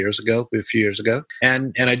few years ago.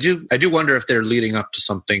 And I do wonder if they're leading up to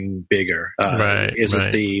something bigger. Is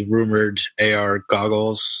it the rumored AR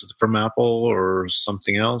goggles from Apple or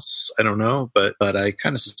something else? I don't know, but I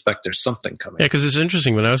kind of suspect there's something coming. Yeah, because it's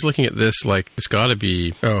interesting. When I was looking at this, like, it's got to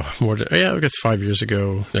be, I guess 5 years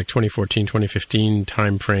ago, like 2014, 2015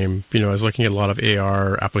 time frame. I was looking at a lot of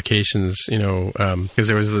AR applications, because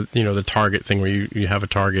there was the Target thing where you have a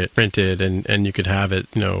target printed and you could have it,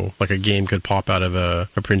 like a game could pop out of a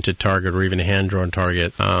printed target or even a hand-drawn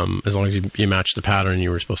target, as long as you match the pattern you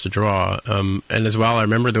were supposed to draw. And as well, I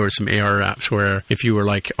remember there were some AR apps where if you were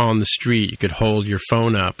like on the street, you could hold your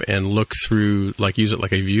phone up and look through, like use it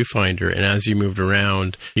like a viewfinder, and as you moved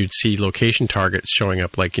around, you'd see location targets showing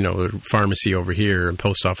up, like, pharmacy over here and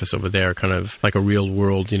post office over there, kind of like a real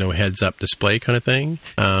world, heads up display kind of thing.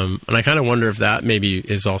 And I kind of wonder if that maybe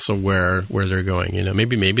is also where they're going.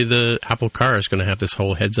 Maybe the Apple car is going to have this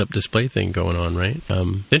whole heads up display thing going on, right?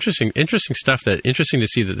 Interesting stuff. Interesting to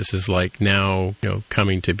see that this is like now,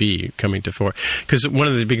 coming to fore. Because one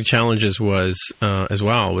of the big challenges was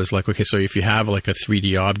like, okay, so if you have like a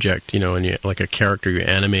 3D object, and you like a character you're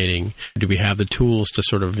animating, do we have the tools to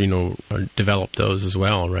sort of, develop those as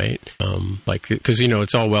well, right? Because,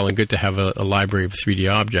 it's all well and good to have a library of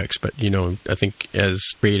 3D objects, but, I think as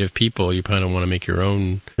creative people, you kind of want to make your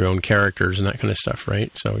own characters and that kind of stuff,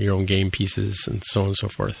 right? So your own game pieces and so on and so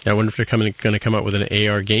forth. I wonder if they're going to come up with an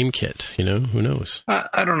AR game kit, who knows?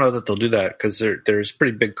 I don't know that they'll do that, because there's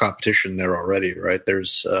pretty big competition there already, right?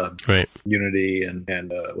 There's Unity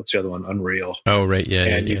and what's the other one? Unreal. Oh, right, yeah.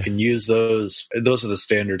 And you you can use those. Those are the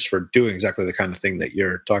standards for doing exactly the kind of thing that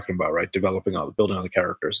you're talking about, right? Building all the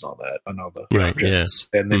characters and all that, and all the objects.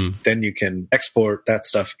 Yeah. And then you can export that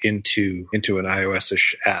stuff into an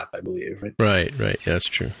iOS-ish app, I believe, right? Right. Yeah, that's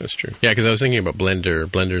true. Yeah, because I was thinking about Blender.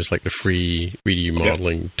 Blender is like the free 3D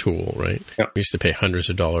modeling tool, right? Yep. We used to pay hundreds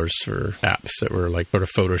of dollars for apps that were like sort of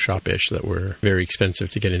Photoshop-ish that were very expensive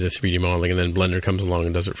to get into 3D modeling, and then Blender comes along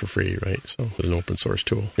and does it for free, right? So it's an open source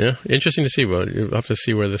tool. Yeah, interesting to see. Well, you'll have to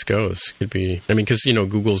see where this goes. Could be, I mean, because,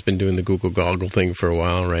 Google's been doing the Google Goggle thing for a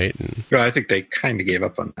while, right? And, I think they kind of gave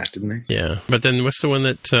up on that, didn't they? Yeah. But then what's the one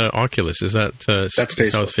that Oculus, is that? That's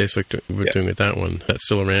Facebook. How's Facebook doing with that one? That's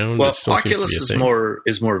still around? Well, Oculus is more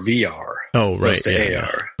VR. Oh, right.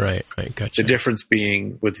 AR. Right. Gotcha. The difference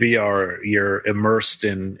being with VR, you're immersed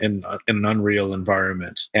in an unreal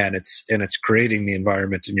environment, and it's creating the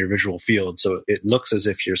environment in your visual field, so it looks as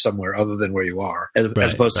if you're somewhere other than where you are, as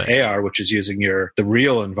opposed to AR, which is using the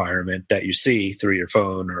real environment that you see through your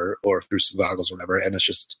phone or through some goggles or whatever, and it's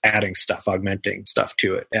just adding stuff, augmenting stuff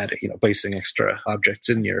to it, placing extra objects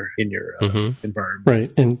in your environment.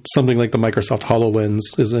 Right, and something like the Microsoft HoloLens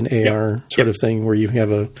is an AR sort of thing where you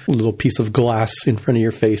have a little piece of glass in front of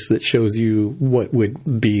your face that shows you what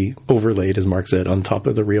would be overlaid, as Mark said, on top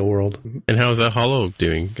of the real world. And how's that Holo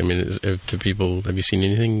doing? I mean, have you seen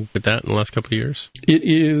anything with that in the last couple of years? It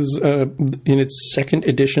is in its second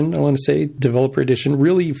edition, I want to say, developer edition,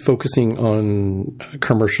 really focusing on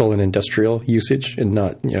commercial and industrial usage and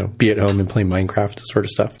not, be at home and play Minecraft sort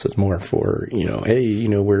of stuff. So it's more for, hey,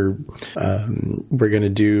 we're going to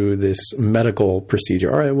do this medical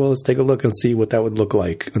procedure. All right, well, let's take a look and see what that would look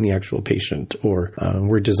like on the actual patient. Or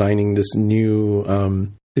we're designing this new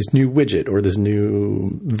widget or this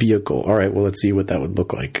new vehicle. All right, well, let's see what that would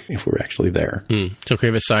look like if we're actually there. So can we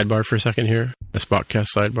have a sidebar for a second here? A Spotcast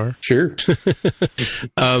sidebar? Sure.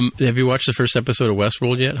 Have you watched the first episode of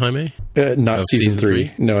Westworld yet, Jaime? Not season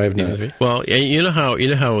 3. No, I have not. Well, you know how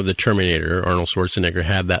the Terminator, Arnold Schwarzenegger,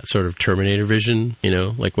 had that sort of Terminator vision,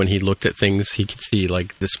 like when he looked at things, he could see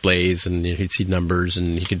like displays and he'd see numbers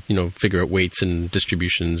and he could, figure out weights and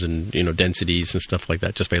distributions and, densities and stuff like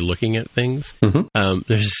that just by looking at things. Mm-hmm.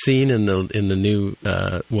 There's a scene in the new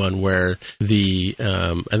one where I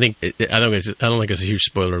don't think it's a huge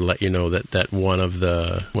spoiler to let you know that one of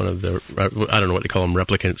the I don't know what they call them,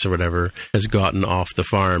 replicants or whatever, has gotten off the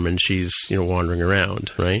farm and she's wandering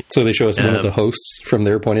around, right? So they show us one of the hosts from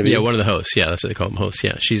their point of view. Yeah, one of the hosts. Yeah, that's what they call them, hosts.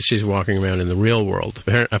 Yeah, she's walking around in the real world,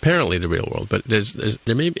 apparently the real world, but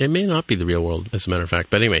it may not be the real world as a matter of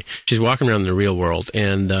fact. But anyway, she's walking around in the real world,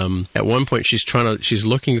 and at one point she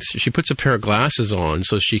puts a pair of glasses on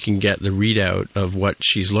so she can get the readout of what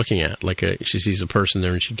she's looking at. Like she sees a person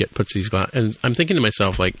there and she puts these glasses. And I'm thinking to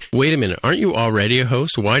myself, like, wait a minute, aren't you already a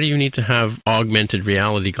host? Why do you need to have augmented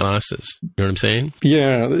reality glasses? You know what I'm saying?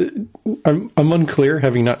 Yeah, I'm unclear,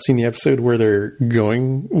 having not seen the episode, where they're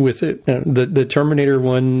going with it. The Terminator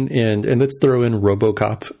one, and let's throw in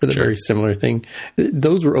RoboCop for the very similar thing.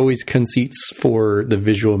 Those were always conceits for the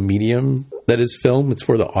visual medium that is film. It's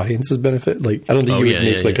for the audience's benefit. Like, I don't think you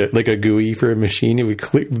would make a GUI for a machine. It would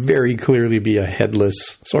very clearly be a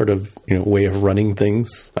headless sort of way of running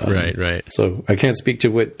things. Right. So I can't speak to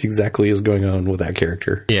what exactly is going on with that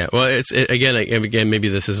character. Yeah. Well, again, maybe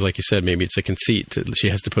this is, like you said, maybe it's a conceit. She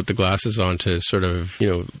has to put the glasses on to sort of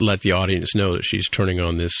let the audience know that she's turning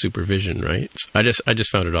on this supervision, right? I just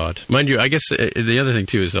found it odd, mind you. I guess the other thing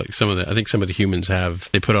too is like some of the humans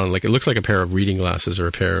they put on, like, it looks like a pair of reading glasses or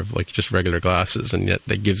a pair of like just regular glasses, and yet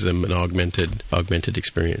that gives them an augmented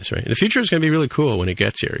experience, right? The future is going to be really cool when it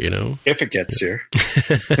gets here, if it gets here.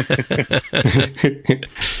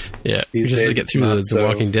 Yeah, we're just going to get through the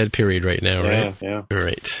Walking Dead period right now, right? Yeah. All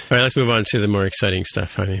right, let's move on to the more exciting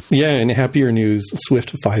stuff, honey. Yeah, and happier news,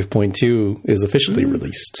 Swift 5.2 is officially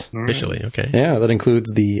released. Officially, okay. Yeah, that includes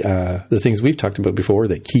the things we've talked about before,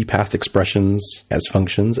 the key path expressions as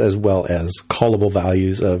functions, as well as callable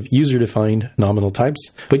values of user-defined nominal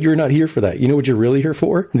types. But you're not here for that. You know what you're really here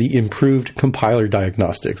for? The improved compiler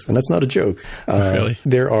diagnostics. And that's not a joke. Really?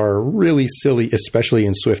 There are really silly, especially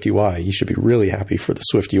in Swift UI. You should be really happy for the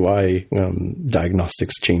Swift UI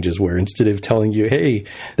diagnostics changes, where instead of telling you, hey,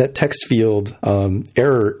 that text field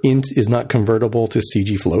error int is not convertible to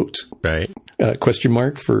CG float. Right. Question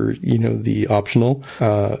mark for, the optional.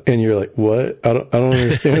 And you're like, what? I don't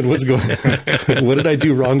understand what's going on. What did I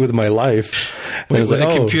do wrong with my life? Wait, with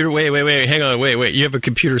a computer? Wait, hang on, wait. You have a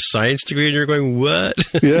computer science degree, and you're going what?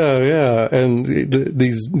 yeah. And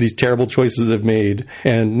these terrible choices have made,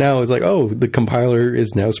 and now it's like, oh, the compiler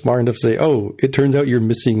is now smart enough to say, oh, it turns out you're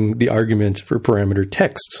missing the argument for parameter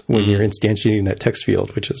text when you're instantiating that text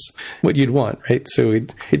field, which is what you'd want, right? So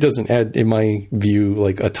it doesn't add, in my view,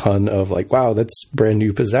 like a ton of like, wow, that's brand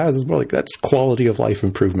new pizzazz. It's more like that's quality of life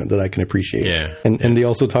improvement that I can appreciate. Yeah. And they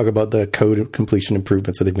also talk about the code completion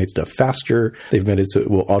improvements. So they've made stuff faster. They've made it so it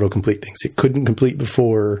will autocomplete things it couldn't complete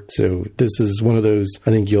before. So this is one of those,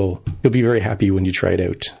 I think you'll be very happy when you try it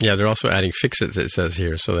out. Yeah, they're also adding fix-its, it says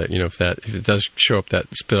here, so that, if it does show up that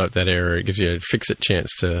spit out that error, it gives you a fix-it chance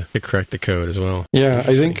to correct the code as well. Yeah,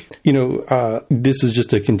 I think, this is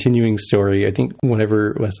just a continuing story. I think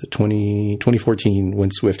whenever, was it 2014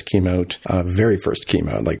 when Swift came out, very first came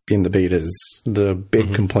out, like in the betas, the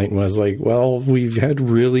big complaint was like, well, we've had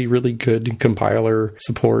really, really good compiler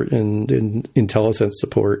support and IntelliSense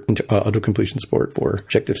support, auto-completion support for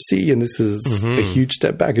Objective-C, and this is a huge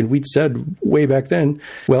step back. And we'd said way back then,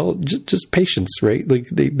 well, just patience, right? Like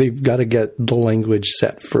they've got to get the language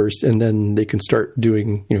set first, and then they can start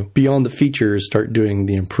doing, beyond the features, start doing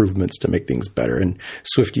the improvements to make things better. And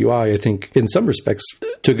Swift UI, I think, in some respects,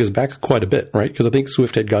 took us back quite a bit, right? Because I think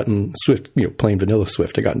plain vanilla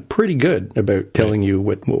Swift had gotten pretty good about telling you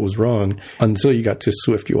what was wrong until you got to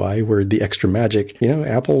Swift UI, where the extra magic,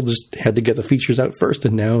 Apple just had to get the features out first,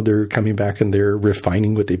 and now they're coming back and they're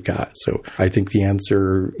refining what they've got. So I think the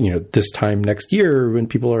answer, this time next year, when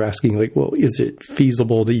people are asking like, well, is it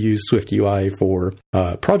feasible to use Swift UI for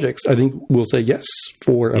projects? I think we'll say yes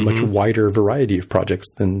for a much wider variety of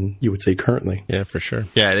projects than you would say currently. Yeah, for sure.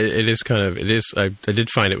 Yeah, it is. I did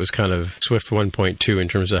find it was kind of Swift 1.2 in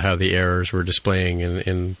terms of how the errors were displaying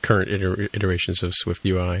in current iterations of Swift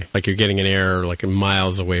UI. Like you're getting an error like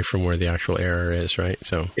miles away from where the actual error is, right?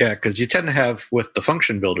 So yeah, because you tend to have, with the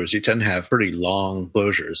function builders, you tend to have pretty long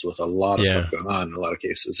closures with a lot of stuff going on in a lot of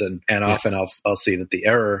cases. And often I'll see that the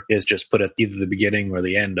error is just put at either the beginning or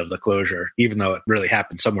the end of the closure, even though it really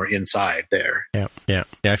happened somewhere inside there. Yeah.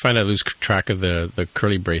 I find I lose track of the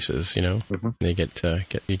curly braces, They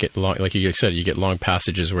you get long, like you said, you get long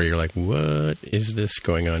passages where you're like, what is this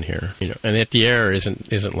going on here? And yet the error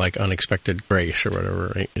isn't like unexpected grace or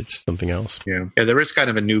whatever, right? It's something else. Yeah, there is kind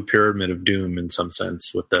of a new pyramid of doom in some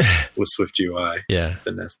sense with Swift UI. Yeah,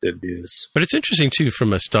 the nested views. But it's interesting too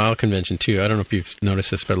from a style convention too. I don't know if you've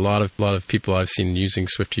noticed this, but a lot of people I've seen using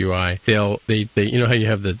Swift UI, they how you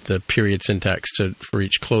have the period syntax for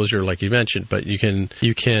each closure, like you mentioned, but you can.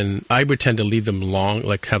 I would tend to leave them long,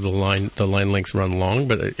 like have the line length run long,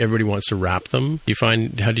 but everybody wants to wrap them.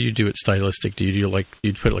 How do you do it stylistic? Do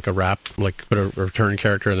you put like a wrap, like put a return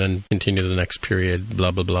character and then continue the next period,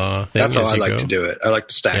 blah blah blah? That's how I like to do it. I like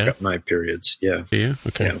to stack up my periods. Yeah. Do you?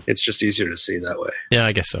 Okay. Yeah, it's just easier to see that way. Yeah,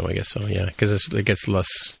 I guess so. Yeah, because it gets less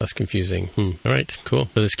confusing. All right, cool.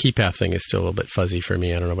 But this key path thing is still a little bit fuzzy for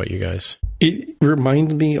me. I don't know about you guys. It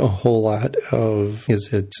reminds me a whole lot of,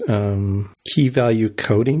 key value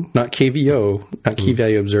coding? Not KVO, not key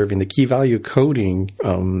value observing. The key value coding,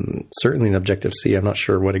 certainly in Objective-C, I'm not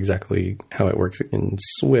sure how it works in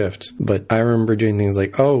Swift, but I remember doing things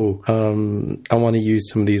like, I want to use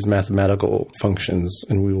some of these mathematical functions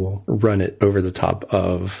and we will run it over the top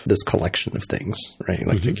of this collection of things, right?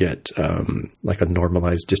 Like to get like a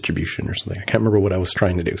normalized distribution or something. I can't remember what I was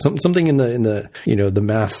trying to do. Something in the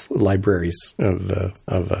math libraries of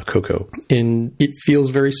Cocoa. And it feels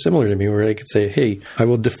very similar to me, where I could say, hey, I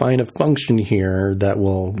will define a function here that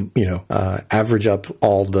will, average up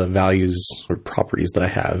all the values or properties that I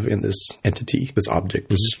have in this entity, this object,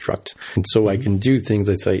 this struct. And so I can do things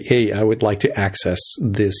like say, hey, I would like to access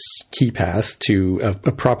this key path to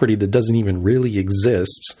a property that doesn't even really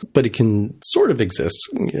exist, but it can sort of exist.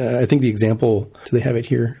 I think the example, do they have it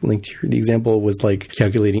here linked here? The example was like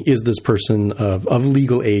calculating, is this person of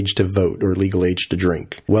legal age to vote or legal age to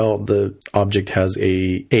drink? Well, the object has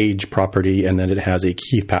a age property, and then it has a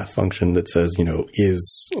key path function that says,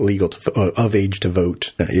 is legal of age to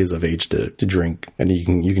vote, is of age to drink, and you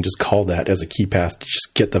can just call that as a key path to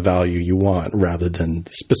just get the value you want rather than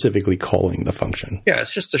specifically calling the function. Yeah,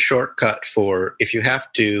 it's just a shortcut for if you have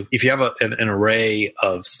an array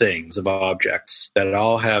of things, of objects that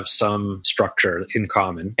all have some structure in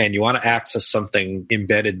common, and you want to access something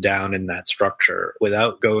embedded down in that structure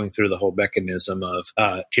without going through the whole whole mechanism of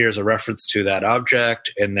here's a reference to that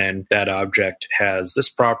object, and then that object has this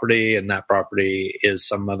property, and that property is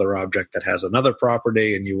some other object that has another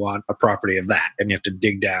property, and you want a property of that, and you have to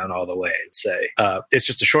dig down all the way and say it's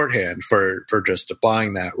just a shorthand for just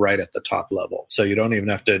applying that right at the top level. So you don't even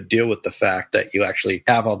have to deal with the fact that you actually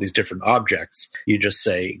have all these different objects. You just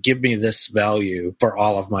say, give me this value for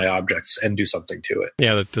all of my objects and do something to it.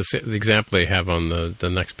 Yeah, the example they have on the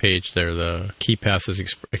next page there, the key paths as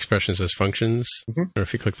expressions as functions. Or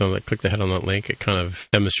if you click the head on that link, it kind of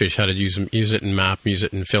demonstrates how to use it in map, use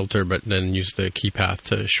it in filter, but then use the key path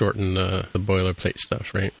to shorten the boilerplate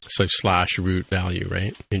stuff, right? So /root value,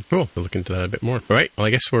 right? Cool. We'll look into that a bit more. All right. Well, I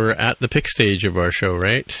guess we're at the pick stage of our show,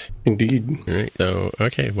 right? Indeed. All right. So,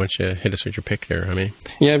 okay. Why don't you hit us with your pick there, honey?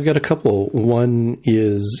 Yeah, I've got a couple. One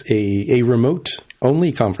is a remote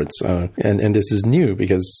only conference. And this is new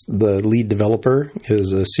because the Lead Developer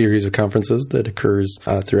is a series of conferences that occurs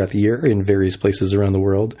throughout the year in various places around the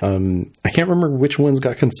world. I can't remember which ones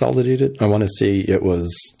got consolidated. I want to say it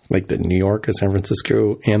was like the New York, San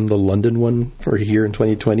Francisco, and the London one for here in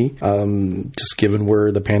 2020. Just given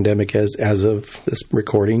where the pandemic is as of this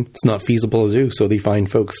recording, it's not feasible to do. So the fine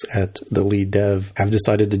folks at the Lead Dev have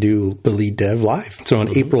decided to do the Lead Dev live. So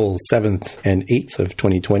on April 7th and 8th of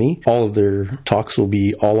 2020, all of their talks will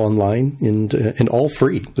be all online and all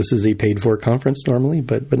free. This is a paid-for conference normally,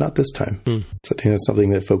 but not this time. So I think that's something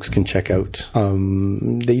that folks can check out.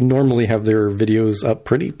 They normally have their videos up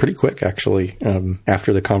pretty quick, actually,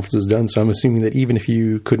 after the conference is done. So I'm assuming that even if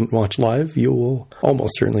you couldn't watch live, you will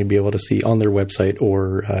almost certainly be able to see on their website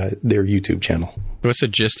or their YouTube channel. What's the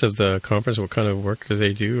gist of the conference? What kind of work do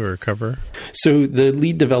they do or cover? So the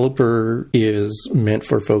Lead Developer is meant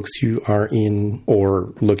for folks who are in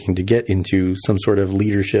or looking to get into some sort of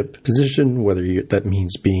leadership position, whether that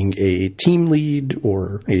means being a team lead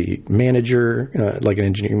or a manager, like an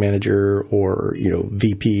engineering manager, or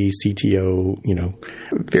VP, CTO,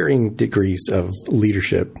 varying degrees of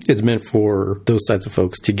leadership. It's meant for those types of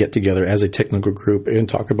folks to get together as a technical group and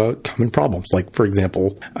talk about common problems. Like, for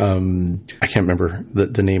example, I can't remember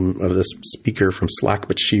the name of this speaker from Slack,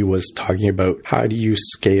 but she was talking about how do you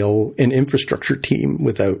scale an infrastructure team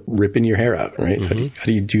without ripping your hair out, right? How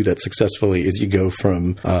do you do that successfully as you go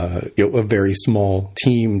from a very small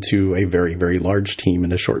team to a very, very large team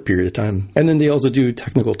in a short period of time? And then they also do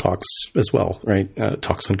technical talks as well, right?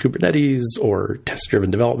 Talks on Kubernetes or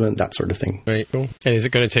test-driven development, that sort of thing. Right, cool. And is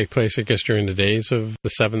it going to take place, I guess, during the days of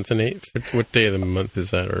the 7th and 8th? What day of the month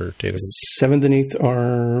is that, or day of the week? 7th and 8th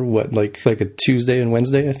are what, like a Tuesday and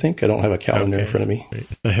Wednesday, I think. I don't have a calendar in front of me. Right.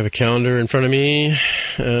 I have a calendar in front of me.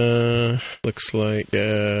 Looks like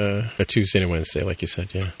a Tuesday and Wednesday, like you said.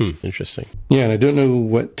 Yeah. Interesting. Yeah, and I don't know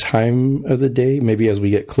what time of the day. Maybe as we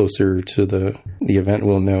get closer to the event,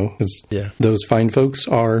 we'll know. Those fine folks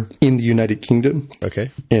are in the United Kingdom. Okay.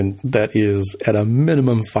 And that is at a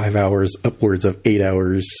minimum 5 hours, upwards of 8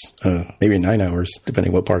 hours, maybe 9 hours,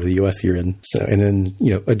 depending what part of the U.S. you're in. So, and then,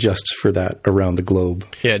 adjust for that around the globe.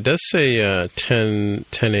 Yeah, it does say 10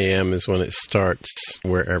 a.m. is when it starts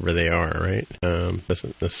wherever they are, right?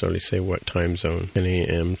 Doesn't necessarily say what time zone. 10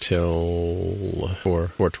 a.m. till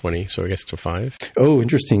 4:20, so I guess till 5. Oh,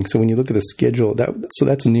 interesting. So when you look at the schedule,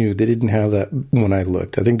 that's new. They didn't have that when I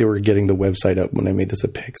looked. I think they were getting the website up when I made this a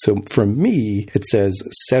pick. So from me, it says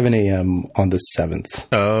 7 a.m. on the 7th.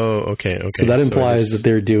 Oh, okay. So that implies that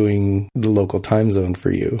they're doing the local time zone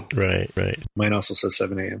for you. Right. Mine also says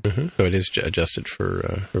 7 a.m. So it is adjusted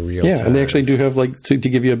for real time. Yeah, and they actually do have, to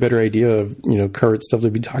give you a better idea of, current stuff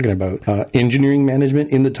they'll be talking about. Engineering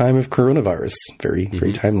management in the time of coronavirus. Very,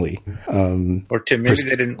 very timely. Or Tim, maybe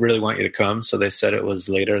they didn't really want you to come, so they said it was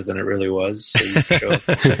later than it really was, so you could show up.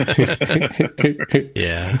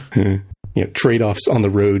 Yeah. Trade-offs on the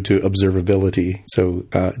road to observability. So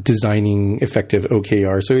designing effective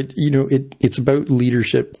OKR. So it's about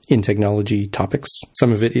leadership in technology topics.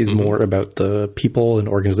 Some of it is more about the people and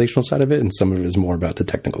organizational side of it, and some of it is more about the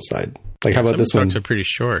technical side. Like, how about this one? Talks are pretty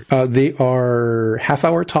short. They are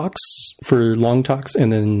half-hour talks for long talks,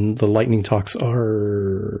 and then the lightning talks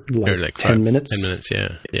are like 10 minutes. 10 minutes,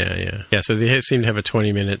 yeah. Yeah, so they seem to have a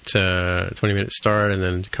 20-minute start, and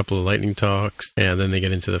then a couple of lightning talks, and then they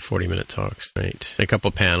get into the 40-minute talks, right? And a couple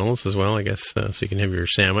of panels as well, I guess, so you can have your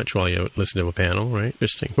sandwich while you listen to a panel, right?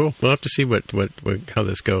 Interesting. Cool. We'll have to see how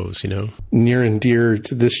this goes, Near and dear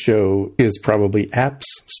to this show is probably apps,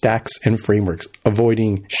 stacks, and frameworks,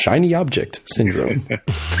 avoiding shiny object syndrome.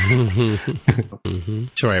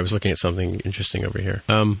 Sorry, I was looking at something interesting over here.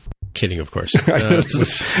 Kidding, of course.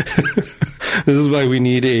 This is why we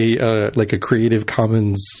need a Creative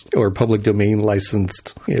Commons or public domain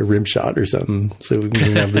licensed rim shot or something, so we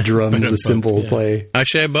can have the drums, the cymbal play.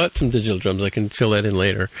 Actually, I bought some digital drums. I can fill that in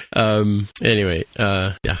later. Anyway,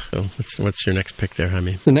 So what's your next pick there,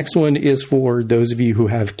 Jaime? The next one is for those of you who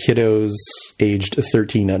have kiddos aged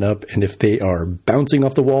 13 and up, and if they are bouncing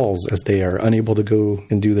off the walls as they are unable to go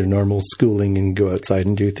and do their normal schooling and go outside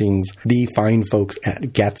and do things. The fine folks at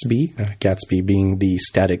Gatsby, Gatsby being the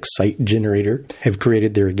static site generator, have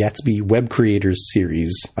created their Gatsby Web Creators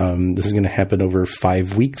series. This is going to happen over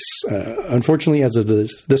 5 weeks. Unfortunately, as of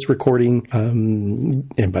this recording,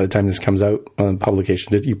 and by the time this comes out on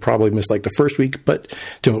publication, you probably missed like the first week, but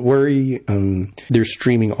don't worry. They're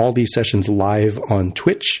streaming all these sessions live on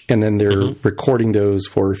Twitch, and then they're recording those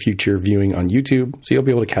for future viewing on YouTube. So you'll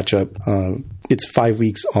be able to catch up. It's 5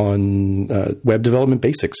 weeks on web development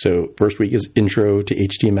basics. So first week is intro to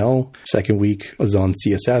HTML. Second week is on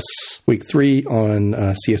CSS. Week 3 on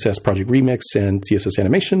CSS Project Remix and CSS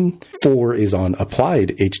Animation. 4 is on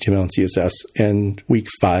applied HTML and CSS. And week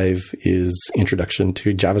 5 is introduction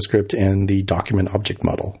to JavaScript and the document object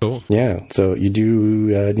model. Cool. Yeah. So you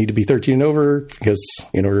do need to be 13 and over, because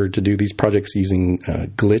in order to do these projects using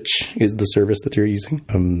Glitch is the service that they're using.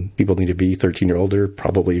 People need to be 13 or older,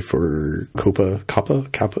 probably for Kappa,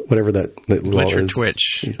 whatever that law Glitch or is.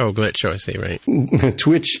 Twitch? Oh, Glitch, I see, right.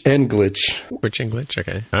 Twitch and Glitch. Twitch and Glitch,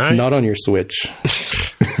 okay. All right. Not on your Switch.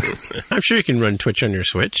 I'm sure you can run Twitch on your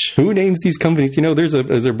Switch. Who names these companies? There's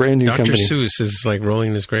a brand new Dr. company. Seuss is like rolling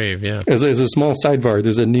in his grave, yeah. As a small sidebar,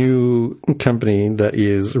 there's a new company that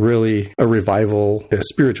is really a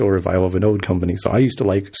spiritual revival of an old company. So I used to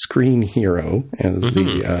like Screen Hero as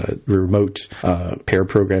the remote pair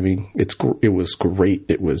programming. It was great.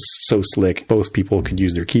 It was so slick. Both people could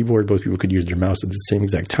use their keyboard. Both people could use their mouse at the same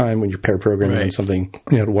exact time when you're pair programming on something.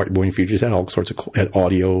 Whiteboarding features had all sorts of had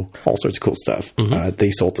audio, all sorts of cool stuff.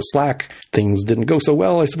 They sold to Slack. Things didn't go so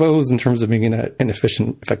well, I suppose, in terms of making an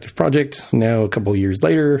efficient, effective project. Now, a couple of years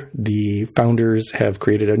later, the founders have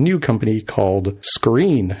created a new company called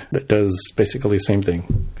Screen that does basically the same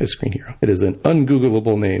thing as Screen Hero. It is an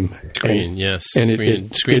ungoogleable name. Screen, yes.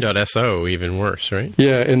 And Screen.so, even worse, right?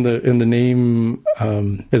 Yeah, and the name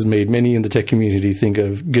has made many in the tech community think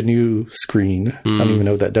of GNU Screen. I don't even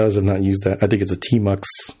know what that does. I've not used that. I think it's a Tmux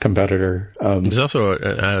competitor. There's also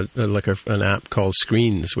an app called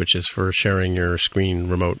Screens, which is for sharing your screen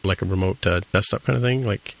remote, like a remote desktop kind of thing.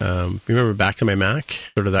 Like, remember Back to My Mac?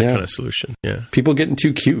 Sort of that kind of solution. Yeah. People getting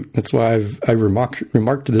too cute. That's why I remarked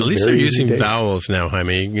this. At least they're using vowels now,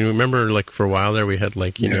 Jaime. You remember, like, for a while there, we had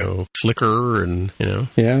Flickr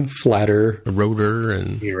and Flatter, Rotor,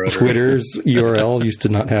 and Twitter's URL used to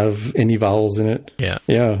not have any vowels in it. Yeah.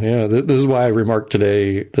 This is why I remarked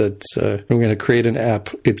today that I'm going to create an app.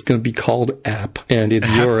 It's going to be called App, and its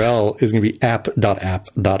URL is going to be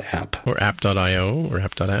app.app.app. Or app.io or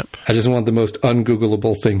app.app. I just want the most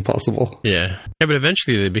ungoogleable thing possible. Yeah, but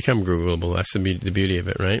eventually they become Googleable. That's the beauty of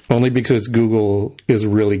it, right? Only because Google is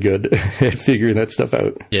really good at figuring that stuff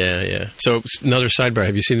out. Yeah. So another sidebar.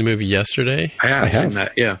 Have you seen the movie Yesterday? I have seen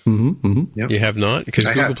that, yeah. Yep. You have not? Because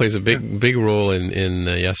Google plays a big role in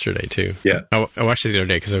Yesterday, too. Yeah. I watched it the other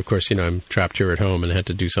day because, of course, I'm trapped here at home and had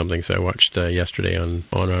to do something. So I watched Yesterday on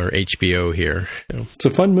our HBO here. It's a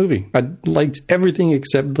fun movie. I liked everything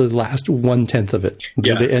except the last 1/10 of it.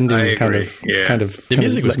 The ending kind of the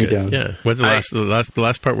music was let me good. down. Yeah. What the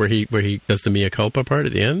last part where he does the mea culpa part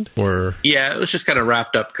at the end? Or it was just kind of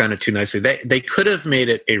wrapped up kind of too nicely. They could have made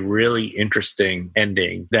it a really interesting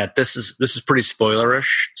ending. That this is pretty spoilerish.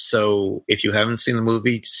 So if you haven't seen the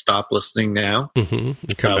movie, stop listening now.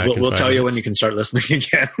 We'll tell you when you can start listening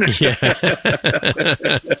again.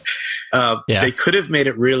 They could have made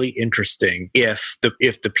it really interesting if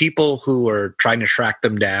the people who were trying to track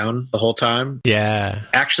them down the whole time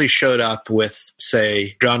actually showed up with,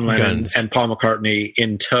 say, John Lennon and Paul McCartney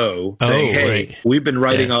in tow, saying, "Hey, we've been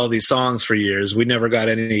writing all these songs for years. We never got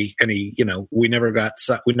any we never got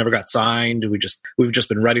signed. We've just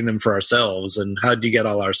been writing them for ourselves. And how'd you get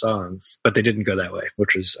all our songs?" But they didn't go that way,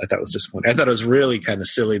 which I thought was disappointing. I thought it was really kind of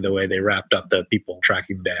silly the way they wrapped up the people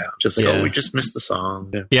tracking them down. Just like, we just missed the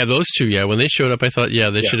song. Yeah, those two. Yeah, when they showed up, I thought,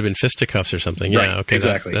 they should have been fisticuffs or something. Right, yeah, okay,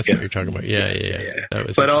 exactly. That's what you're talking about. Yeah. That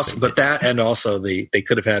was but that and also they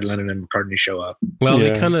could have had Lennon and McCartney show up Well,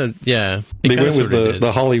 they kind of, They went with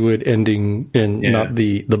the Hollywood ending and not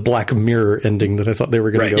the Black Mirror ending that I thought they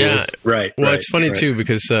were going to go with. Right. Well, it's funny, too,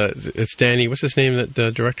 because it's Danny, what's his name,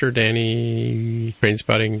 the director? Danny,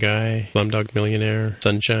 Trainspotting guy, Slumdog Millionaire,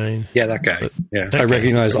 Sunshine. Yeah, that guy. I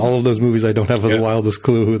recognize all of those movies. I don't have the wildest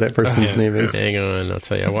clue who that person's name is. Hang on, I'll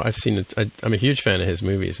tell you. I've seen it. I'm a huge fan of his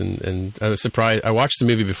movies, and I was surprised. I watched the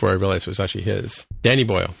movie before I realized it was actually his. Danny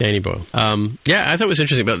Boyle. I thought it was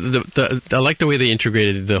interesting, but I like the way they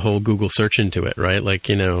integrated the whole Google search into it, right? Like,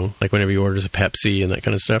 like whenever he orders a Pepsi and that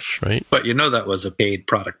kind of stuff, right? But that was a paid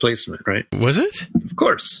product placement, right? Was it? Of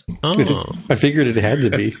course. Oh. I figured it had to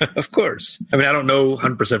be. Of course. I mean, I don't know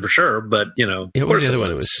 100% for sure, but, What was the other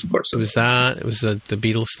one? It was that. It was the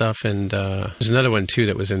Beatles stuff, and there's another one, too,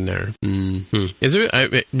 that was in there. Mm-hmm. It's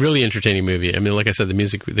a really entertaining movie. I mean, like I said, the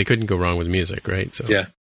music, they couldn't go wrong with the music, right? So yeah.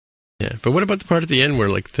 Yeah, but what about the part at the end where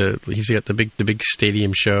he's got the big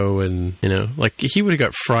stadium show, and he would have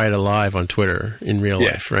got fried alive on Twitter in real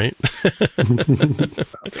life, right?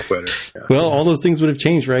 Twitter. Yeah. Well, all those things would have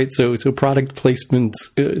changed, right? So product placement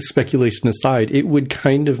speculation aside, it would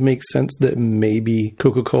kind of make sense that maybe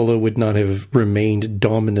Coca-Cola would not have remained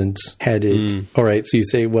dominant had it. All right, so you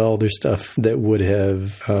say, well, there's stuff that would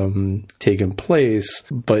have taken place,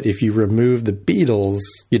 but if you remove the Beatles,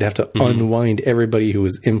 you'd have to unwind everybody who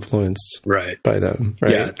was influenced by them,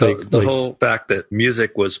 right? Yeah, the whole fact that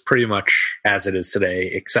music was pretty much as it is today,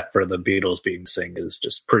 except for the Beatles being sing, is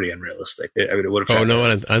just pretty unrealistic. I mean, it would have. Oh no,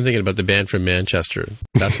 I'm thinking about the band from Manchester.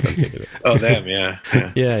 That's what I'm thinking of. Oh, them, yeah.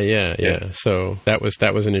 So that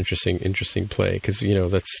was an interesting play because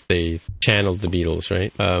they channeled the Beatles,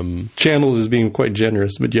 right? Channeled is being quite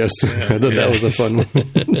generous, but yes, that was a fun one.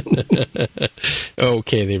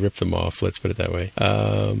 Okay, they ripped them off. Let's put it that way.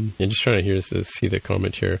 I'm just trying to see the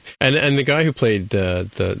comment here. And the guy who played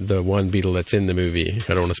the one Beatle that's in the movie,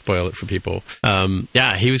 I don't want to spoil it for people.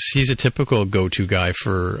 He's a typical go-to guy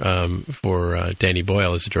for Danny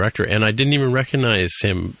Boyle as a director, and I didn't even recognize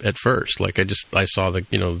him at first. Like I saw the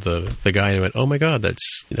guy and I went, oh my god,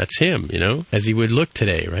 that's him, as he would look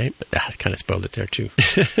today, right? But I kind of spoiled it there too.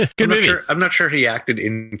 Good movie. I'm not sure he acted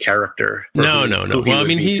in character. No. Well, I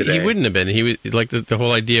mean, he wouldn't have been. He was like the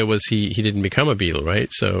whole idea was he didn't become a Beatle, right?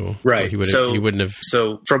 So he wouldn't have.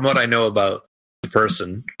 So from what I know about the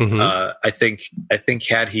person, I think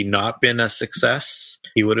had he not been a success,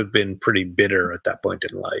 he would have been pretty bitter at that point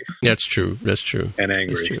in life. That's true. And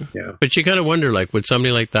angry. That's true. Yeah. But you kind of wonder, like, would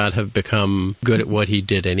somebody like that have become good at what he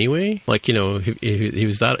did anyway? Like, he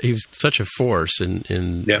was such a force in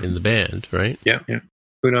the band, right? Yeah.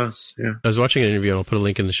 Who knows? Yeah. I was watching an interview, and I'll put a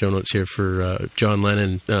link in the show notes here for John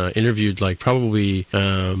Lennon interviewed, like probably, I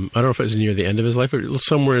don't know if it was near the end of his life, but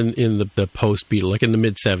somewhere in the post-Beatle, like in the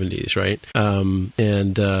mid-'70s, right?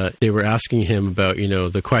 And they were asking him about,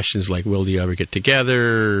 the questions like, will you ever get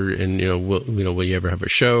together? And, will you ever have a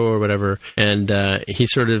show or whatever? And he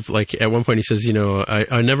sort of, like, at one point he says,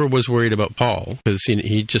 I never was worried about Paul because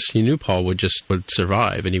he knew Paul would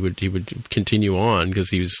survive and he would continue on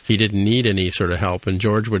because he didn't need any sort of help, and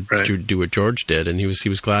George would do what George did, and he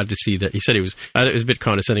was glad to see that. He said it was a bit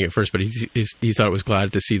condescending at first, but he thought it was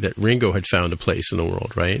glad to see that Ringo had found a place in the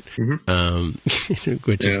world, right?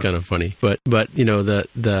 Which is kind of funny. But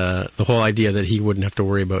the whole idea that he wouldn't have to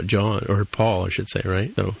worry about John or Paul, I should say,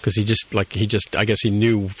 right? So because I guess he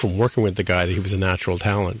knew from working with the guy that he was a natural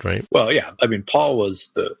talent, right? Well, yeah. I mean, Paul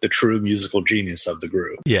was the true musical genius of the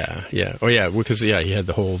group. Yeah. Oh, yeah. Because he had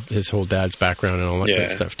his whole dad's background and all that kind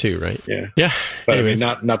of stuff too, right? Yeah. But anyway. I mean,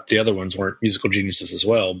 not the other ones weren't musical geniuses as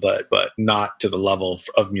well, but not to the level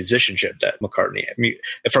of musicianship that McCartney. I mean,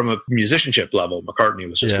 from a musicianship level, McCartney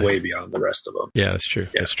was just way beyond the rest of them. Yeah, that's true.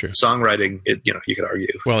 Yeah. That's true. Songwriting, you could argue.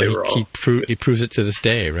 Well, he proves it to this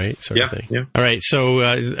day, right? Sort of thing. Yeah. All right, so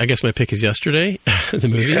I guess my pick is Yesterday, the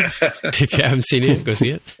movie. If you haven't seen it, go see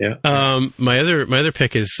it. Yeah. My other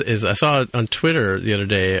pick is I saw on Twitter the other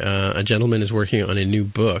day a gentleman is working on a new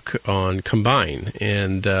book on Combine,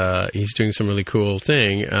 and he's doing some really cool thing.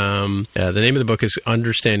 The name of the book is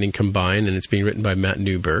Understanding Combine, and it's being written by Matt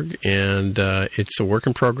Newberg, and it's a work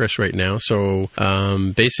in progress right now. So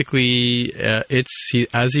basically,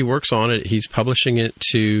 as he works on it, he's publishing it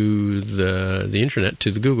to the internet,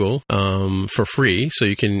 to the Google, for free. So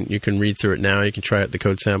you can read through it now. You can try out the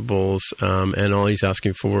code samples, and all he's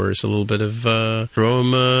asking for is a little bit of throw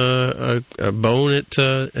him a bone at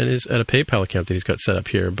a PayPal account that he's got set up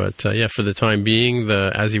here. But for the time being,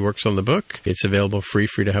 as he works on the book, it's available available free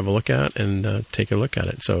for you to have a look at and take a look at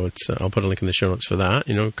it. So I'll put a link in the show notes for that.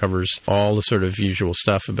 It covers all the sort of usual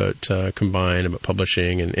stuff about Combine, about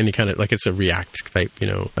publishing, and any kind of, like, it's a React type,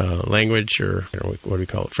 language, or what do we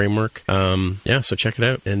call it, framework. So check it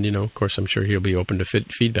out. And, of course, I'm sure he'll be open to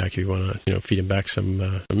feedback if you want to, feed him back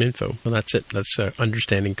some info. Well, that's it. That's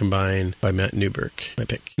Understanding Combine by Matt Newberg, my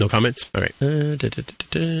pick. No comments? All right.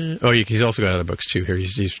 He's also got other books too here.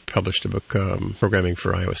 He's published a book, Programming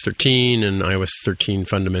for iOS 13 and iOS 13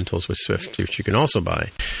 Fundamentals with Swift, which you can also buy.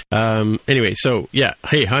 Anyway, so yeah.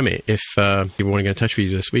 Hey, Jaime, if people want to get in touch with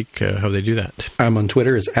you this week, how do they do that? I'm on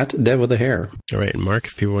Twitter as @DevWithAHair. All right. And Mark,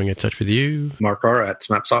 if people want to get in touch with you? Mark R. at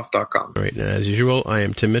smapsoft.com. All right. And as usual, I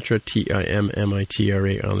am Tim Mitra,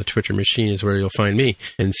 TIMMITRA on the Twitter machine is where you'll find me.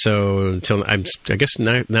 And so I guess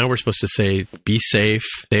now we're supposed to say, be safe,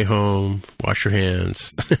 stay home, wash your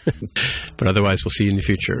hands. But otherwise, we'll see you in the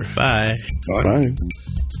future. Bye. Bye.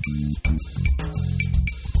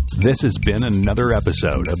 This has been another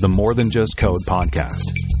episode of the More Than Just Code podcast.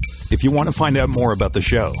 If you want to find out more about the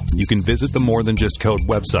show, you can visit the More Than Just Code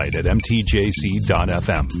website at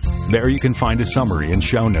mtjc.fm. There you can find a summary and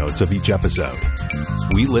show notes of each episode.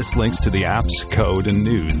 We list links to the apps, code, and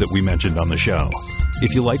news that we mentioned on the show.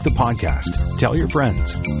 If you like the podcast, tell your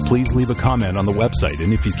friends. Please leave a comment on the website,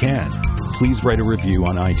 and if you can, please write a review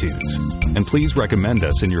on iTunes. And please recommend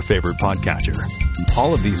us in your favorite podcatcher.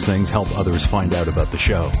 All of these things help others find out about the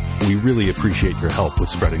show. We really appreciate your help with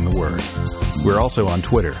spreading the word. We're also on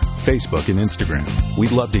Twitter, Facebook, and Instagram.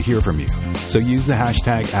 We'd love to hear from you, so use the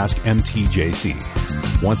hashtag AskMTJC.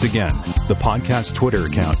 Once again, the podcast Twitter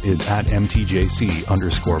account is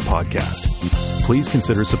 @MTJC_podcast. Please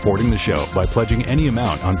consider supporting the show by pledging any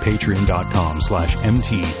amount on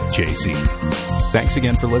patreon.com/MTJC. Thanks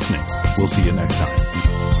again for listening. We'll see you next time.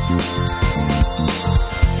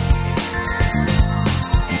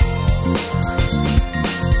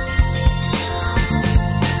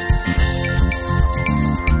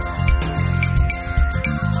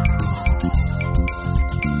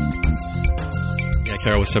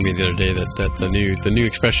 Carol was telling me the other day that the new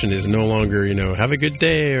expression is no longer, have a good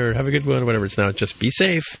day or have a good one or whatever. It's now just be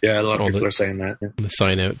safe. Yeah, a lot of people are saying that. Yeah. The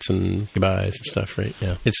sign outs and goodbyes and stuff, right?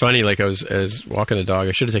 Yeah. It's funny, like I was walking a dog.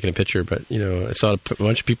 I should have taken a picture, but, I saw a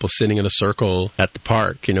bunch of people sitting in a circle at the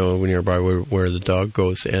park, nearby where the dog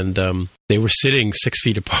goes. And, they were sitting 6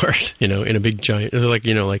 feet apart, in a big giant, like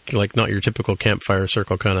not your typical campfire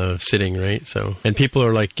circle kind of sitting, right? So, and people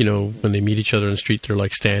are like, when they meet each other in the street, they're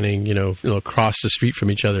like standing, across the street from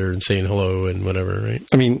each other and saying hello and whatever, right?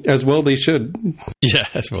 I mean, as well they should. Yeah,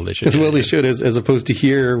 as well they should. They should, as opposed to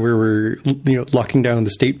here where we're, locking down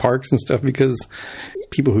the state parks and stuff, because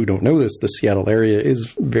people who don't know this, the Seattle area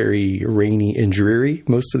is very rainy and dreary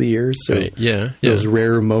most of the year. So right. Yeah. Those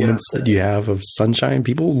rare moments that you have of sunshine,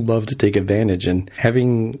 people love to take advantage, and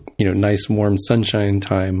having, nice warm sunshine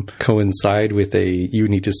time coincide with a you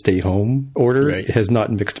need to stay home order has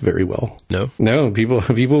not mixed very well. No,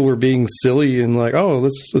 people were being silly and like, oh,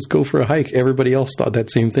 let's go for a hike. Everybody else thought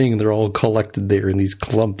that same thing, and they're all collected there in these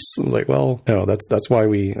clumps. I'm like, well, no, that's why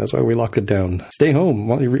we locked it down. Stay home.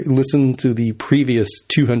 Why don't you listen to the previous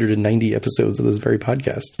 290 episodes of this very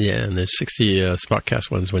podcast. Yeah, and there's 60 Spotcast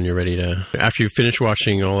ones when you're ready to, after you finish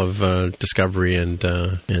watching all of Discovery and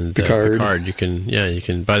Picard, you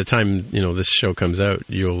can by the time this show comes out,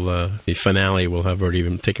 the finale will have already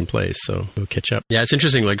even taken place, so we'll catch up. Yeah, it's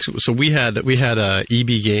interesting. Like, so we had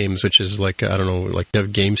EB Games, which is like, I don't know, like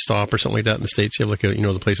GameStop or something like that in the States. You have like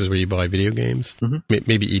the places where you buy video games. Mm-hmm.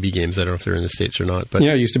 Maybe EB Games. I don't know if they're in the States or not, but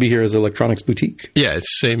yeah, it used to be here as Electronics Boutique. Yeah,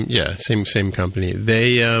 it's same company.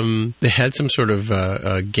 They had some sort of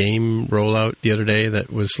game rollout the other day that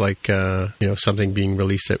was like something being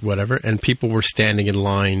released at whatever, and people were standing in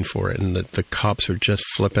line for it, and the cops were just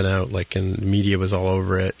flipping out, like, and the media was all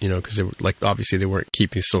over it, because they were like, obviously they weren't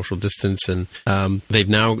keeping social distance, and they've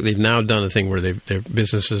now done a thing where their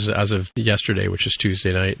businesses, as of yesterday, which is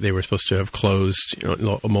Tuesday night, they were supposed to have closed.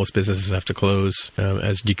 Most businesses have to close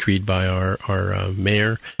as decreed by our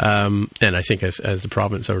mayor, and I think as the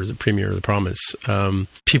province, or the premier of the province.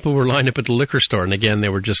 People were lined up at the liquor store, and again, they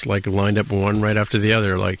were just like lined up one right after the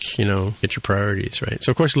other, like, get your priorities, right?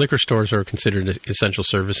 So of course, liquor stores are considered essential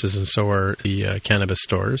services, and so are the cannabis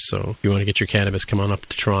stores. So if you want to get your cannabis, come on up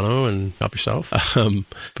to Toronto and help yourself.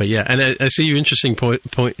 But yeah, and I see you interesting point.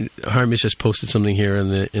 Harmis just posted something here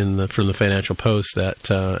from the Financial Post that,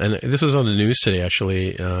 and this was on the news today.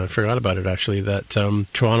 Actually, I forgot about it. Actually, that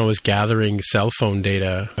Toronto is gathering cell phone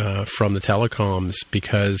data from the telecoms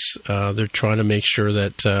because they're trying to make make sure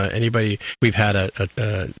that anybody, we've had a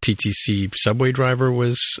TTC subway driver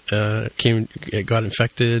got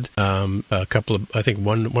infected. A couple of, I think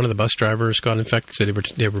one of the bus drivers got infected. So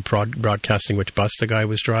they were broadcasting which bus the guy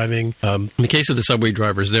was driving. In the case of the subway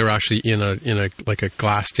drivers, they're actually in a like a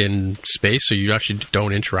glassed-in space, so you actually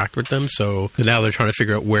don't interact with them. So now they're trying to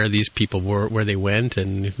figure out where these people were, where they went,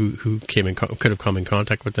 and who could have come in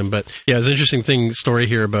contact with them. But yeah, it's an interesting story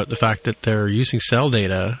here about the fact that they're using cell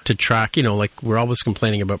data to track. Like we're always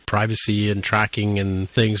complaining about privacy and tracking and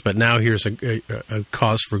things, but now here's a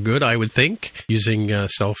cause for good, I would think, using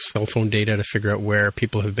cell phone data to figure out where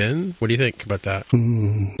people have been. What do you think about that?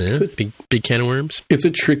 Yeah? Big can of worms. It's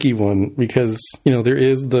a tricky one because there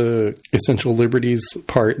is the essential liberties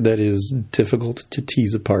part that is difficult to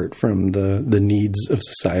tease apart from the needs of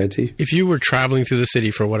society. If you were traveling through the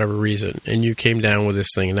city for whatever reason and you came down with this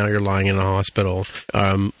thing and now you're lying in a hospital,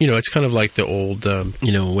 it's kind of like the old,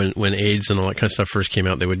 when AIDS and all that kind of stuff first came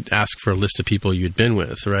out, they would ask for a list of people you'd been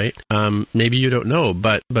with, right? Maybe you don't know,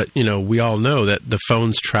 but we all know that the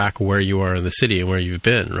phones track where you are in the city and where you've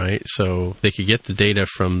been, right? So they could get the data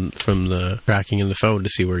from the tracking in the phone to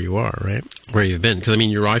see where you are, right? Where you've been. Because,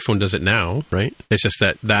 your iPhone does it now, right? It's just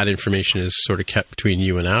that information is sort of kept between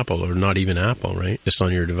you and Apple, or not even Apple, right? Just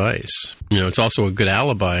on your device. It's also a good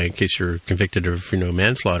alibi in case you're convicted of,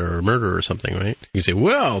 manslaughter or murder or something, right? You can say,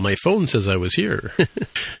 well, my phone says I was here.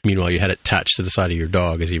 Meanwhile, you had it attached to the side of your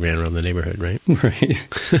dog as he ran around the neighborhood, right? Right.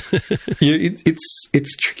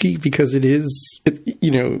 It's tricky because it is at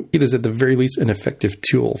the very least an effective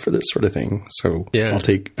tool for this sort of thing. So yeah. I'll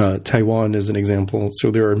take Taiwan as an example.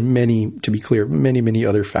 So there are many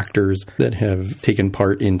other factors that have taken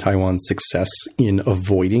part in Taiwan's success in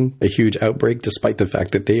avoiding a huge outbreak, despite the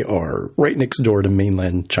fact that they are right next door to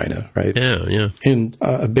mainland China, right? Yeah, yeah. And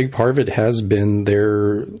a big part of it has been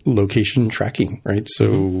their location tracking, right?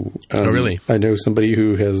 So really? I know somebody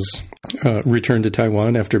who has returned to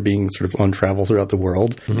Taiwan after being sort of on travel throughout the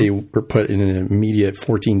world. Mm-hmm. They were put in an immediate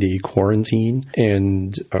 14-day quarantine,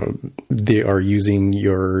 and they are using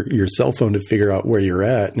your cell phone to figure out where you're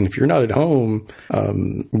at. And if you're not at home,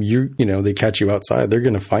 they catch you outside, they're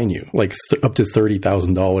going to fine you like up to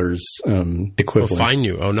 $30,000 equivalent. Fine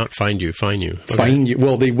you? Oh, not find you. Fine you. Okay. Fine you.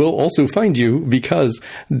 Well, they will also find you because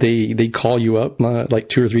they call you up like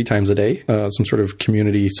 2 or 3 times a day, some sort of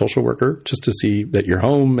community social worker, just to see that you're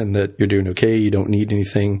home and that you're doing okay. You don't need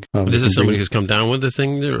anything. This is somebody who's come down with the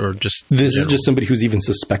thing, or just this is just somebody who's even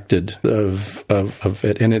suspected of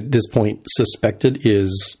it. And at this point, suspected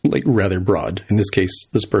is like rather broad. In this case,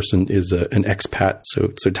 this person is an expat, so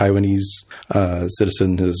Taiwanese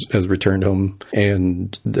citizen has returned home,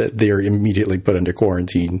 and they are immediately put under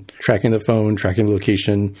quarantine, tracking the phone, tracking the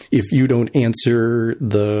location. If you don't answer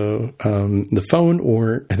the phone,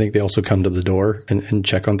 or I think they also come to the door and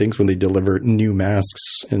check on things when they deliver new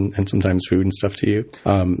masks and sometimes food and stuff to you,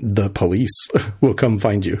 the police will come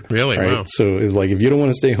find you. Really? Right? Wow. So it's like, if you don't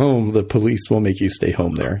want to stay home, the police will make you stay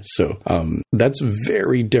home there. So that's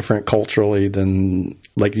very different culturally than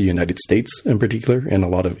like the United States in particular, and a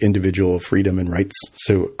lot of individual freedom and rights.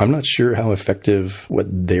 So I'm not sure how effective what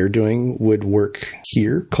they're doing would work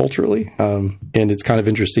here culturally. And it's kind of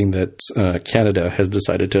interesting that Canada has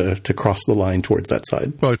decided to cross the line towards that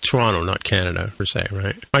side. Well, Toronto, not Canada per se,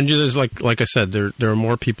 right? And there's like I said, there are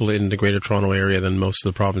more people in the Greater Toronto area than most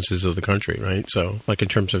of the provinces of the country, right? So, like in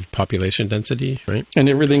terms of population density, right? And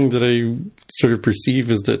everything that I sort of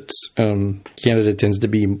perceive is that Canada tends to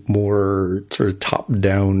be more sort of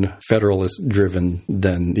top-down, federalist-driven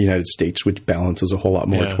than the United States, which balances a whole lot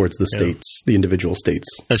more towards the states, the individual states.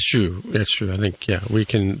 That's true. That's true. I think, we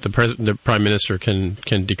can. The Prime Minister can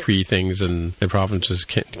decree things, and the provinces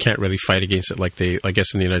can't really fight against it. Like I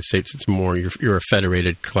guess in the United States, it's more you're a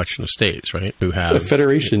federated collection of states, right? Who have a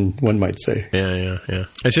federation, one might say. Yeah.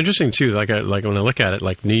 It's interesting too. Like when I look at it,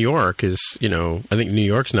 like New York is, I think New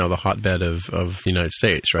York's now the hotbed of the United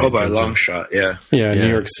States, right? Oh, by a long shot, yeah. Yeah, New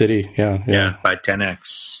York City, yeah. By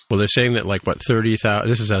 10x. Well, they're saying that 30,000.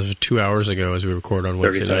 This is as of 2 hours ago, as we record on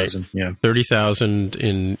Wednesday 30,000, yeah. 30,000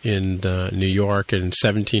 in New York, and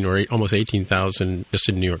 17 or almost 18,000 just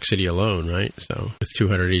in New York City alone, right? So with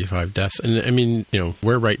 285 deaths, and I mean,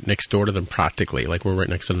 we're right next door to them practically. Like we're right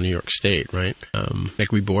next to New York State, right?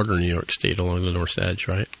 Like we border New York State along the north edge,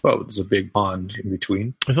 right? Well, there's a big pond in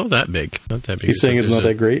between. It's not that big. Not that big. He's saying it's not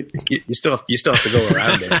that great. You still have to go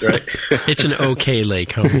around it, right? It's an okay lake,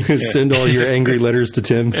 homie. Send all your angry letters to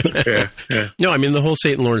Tim. Yeah. No, I mean the whole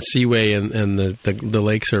St. Lawrence Seaway and the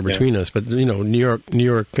lakes are between us. But New York.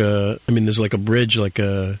 I mean, there's like a bridge, like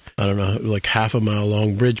half a mile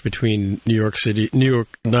long bridge between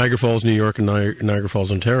Niagara Falls, New York, and Niagara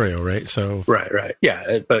Falls, Ontario, right? So right.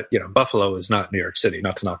 Yeah, but Buffalo is not New York City.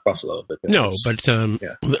 Not to knock Buffalo, but no. But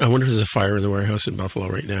I wonder if there's a fire in the warehouse in Buffalo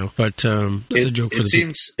right now. But that's a joke for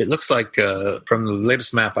it looks like from the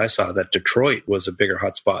latest map I saw that Detroit was a bigger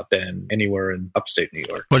hotspot than anywhere in upstate New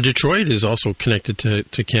York. Well, Detroit is also connected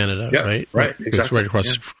to Canada, right? Right, exactly.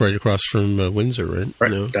 It's right across from Windsor, right?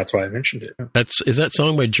 Right. That's why I mentioned it. Is that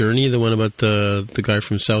song by Journey the one about the guy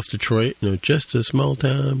from South Detroit? Just a small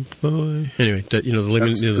town boy. Anyway,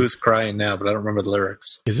 Who's Crying Now, but I don't remember the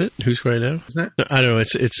lyrics. Is it Who's Crying Now? Isn't it? No, I don't know.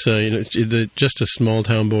 It's just a small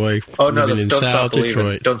town boy. Oh no, living that's in Don't South Stop Believing.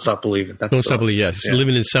 Detroit. Don't Stop Believing. Don't Stop Believing. Yes,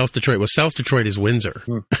 living in South Detroit. Well, South Detroit is Windsor.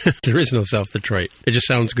 There is no South Detroit. It just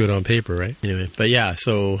sounds good on paper, right? Anyway, but yeah.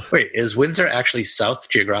 So wait, is Windsor actually south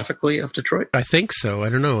geographically of Detroit? I think so. I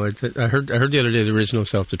don't know. I heard the other day there is no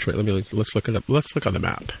South Detroit. Let's look it up. Let's look on the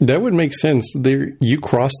map. That would make sense. You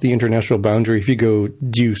cross the international boundary if you go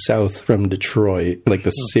due south from Detroit, like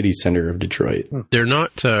the city center of Detroit. They're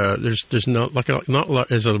not. There's not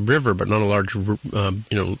there's a river, but not a large.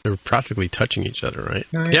 They're practically touching each other, right?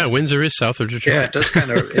 Yeah, Windsor is south of Detroit. Yeah,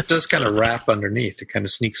 it does kind of wrap underneath. It kind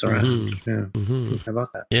of sneaks around. How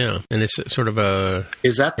about that? Yeah, and it's sort of a.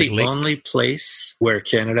 Is that the only place where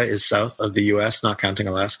Canada is south of the U.S., not counting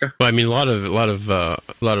Alaska? Well, I mean, a lot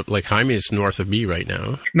of like Jaime is north of me right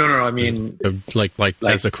now. No. I mean, like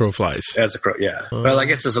as the crow flies. As the crow, yeah. Well, I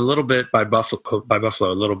guess there's a little bit by Buffalo.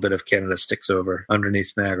 A little bit of Canada sticks over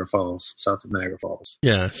underneath Niagara Falls, south of Niagara Falls.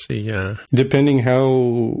 Yeah. See, yeah. Depending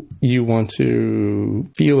how you want to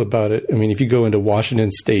feel about it. I mean, if you go into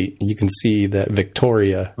Washington State, you can see that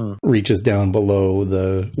Victoria reaches down below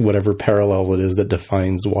the whatever parallel it is that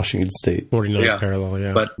defines Washington State. 49th parallel,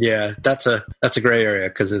 yeah. But yeah, that's a gray area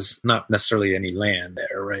because there's not necessarily any land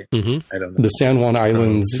there, right? Mm-hmm. I don't know. The San Juan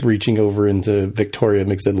Islands reaching over into Victoria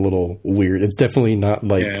makes it a little weird. It's definitely not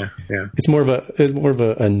like It's more of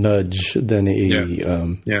a nudge than a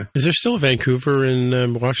Is there still a Vancouver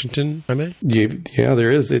in Washington? Yeah,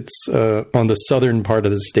 there is. It's on the southern part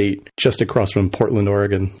of the state, just across from Portland,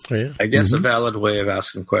 Oregon. Oh, yeah. I guess a valid way of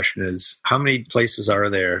asking the question is, how many places are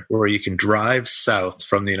there where you can drive south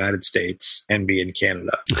from the United States and be in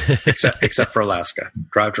Canada, except for Alaska?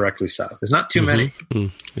 Drive directly south. There's not too many.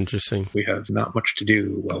 Interesting. We have not much to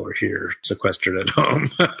do while we're here, sequestered at home.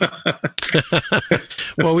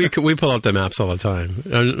 Well, we pull out the maps all the time.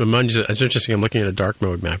 It's interesting. I'm looking at a dark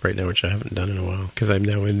mode map right now, which I haven't done in a while, because I'm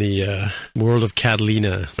now in the world of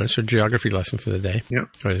Catalina. That's our geography lesson for the day. Yep.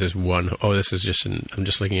 Oh, this is one. Oh, this is just I'm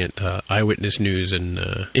just looking at eyewitness news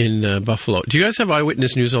in Buffalo. Do you guys have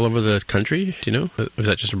eyewitness news all over the country? Do you know? Or is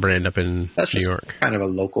that just a brand up in New York? Kind of a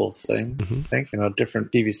local thing. I think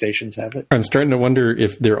different TV stations have it. I'm starting to wonder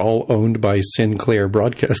if they're all owned by Sinclair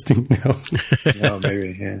Broadcasting now. No,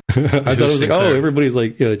 maybe. Yeah. I thought it was like, everybody's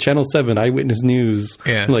like Channel 7 Eyewitness News.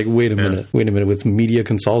 Yeah. I'm like, wait a minute. With media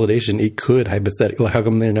consolidation, it could hypothetically. How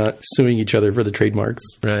come they're not suing each other for the trademarks?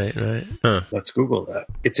 Right. Huh. Let's Google that.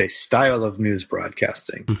 It's a style of news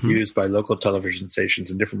broadcasting used by local television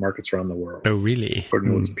stations in different markets around the world. Oh, really?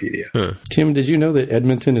 According to Wikipedia. Huh. Tim, did you know that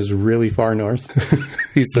Edmonton is really far north?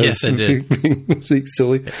 He says, yes, I did. Being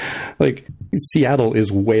silly. Like, Seattle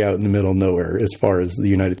is way out in the middle of nowhere as far as the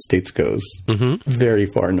United States goes. Very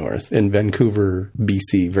far north. And Vancouver,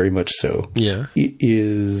 BC, very much so. Yeah. It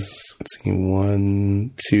is,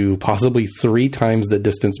 1, 2, possibly 3 times the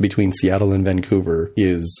distance between Seattle and Vancouver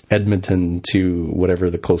is Edmonton to whatever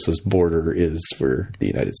the closest border is for the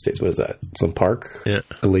United States. What is that? Some park? Yeah.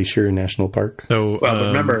 Glacier National Park? So, but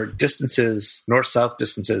remember, distances, north-south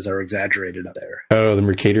distances are exaggerated up there. Oh, the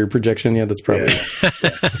Mercator projection? Yeah, that's probably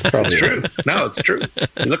that's true. No, it's true.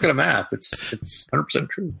 You look at a map, it's 100%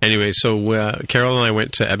 true. Anyway, so Carol and I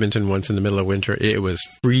went to Edmonton once in the middle of winter. It was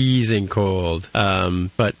freezing cold. And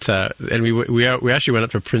we actually went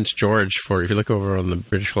up to Prince George for, if you look over on the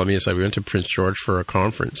British Columbia side, we went to Prince George for a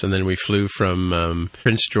conference, and then we flew from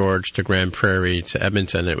Prince George to Grand Prairie to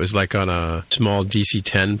Edmonton. It was like on a small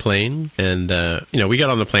DC-10 plane, and we got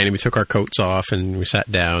on the plane and we took our coats off and we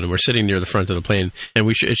sat down and we're sitting near the front of the plane, and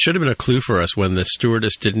it should have been a clue for us when the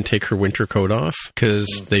stewardess didn't take her winter coat off, because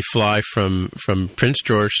they fly from Prince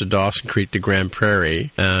George to Dawson Creek to Grand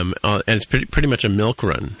Prairie, and it's pretty much a milk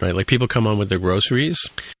run, right? Like, people come on with their groceries,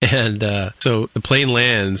 and so the plane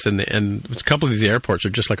lands, and a couple of these airports are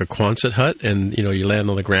just like a Quonset hut, and you land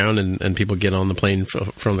on the ground, and people get on the plane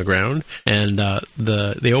from the ground, and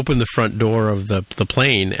they open the front door of the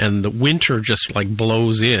plane, and the winter just like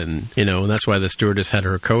blows in, and that's why the stewardess had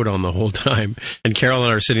her coat on the whole time. And Carol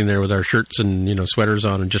and I are sitting there with our shirts and, sweaters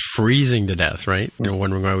on and just freezing to death, right?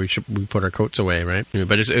 Wondering why we put our coats away, right?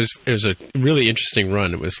 But it was a really interesting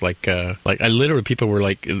run. It was like I literally, people were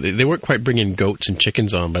like, they weren't quite bringing goats and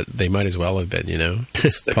chickens on, but they might as well have been,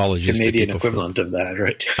 It's the Apologies Canadian equivalent of that,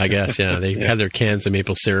 right? I guess, yeah. They had their cans of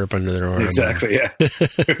maple syrup under their arm. Exactly, yeah.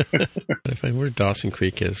 I find where Dawson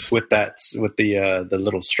Creek is. With the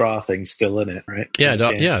little straw thing still in it, right?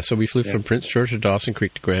 Yeah, so we flew from Prince George to Dawson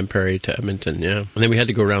Creek to Grand Prairie to Edmonton, yeah. And then we had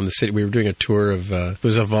to go around the city. We were doing a tour of, it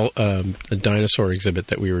was a dinosaur exhibit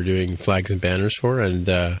that we were doing flags and banners for, and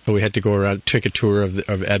we had to go around, take a tour of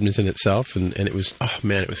Edmonton itself, and it was, oh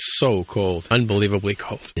man, it was so cold. Unbelievably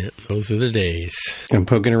cold. Yeah, those are the days. I'm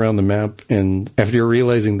poking around the map, and after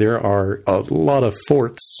realizing there are a lot of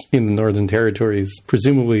forts in the Northern Territories,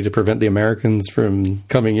 presumably to prevent the Americans from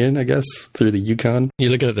coming in, I guess, through the Yukon. You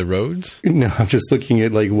looking at the roads? No, I'm just looking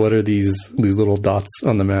at what are these little dots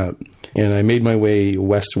on the map. And I made my way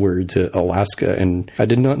westward to Alaska, and I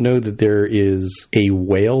did not know that there is a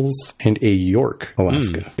Wales and a York,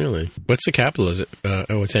 Alaska. Really? What's the capital? Is it?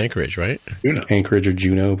 It's Anchorage, right? Juneau. Anchorage or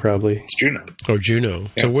Juneau, probably. It's Juneau. Oh, Juneau.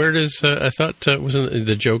 Yeah. So where does, I thought, wasn't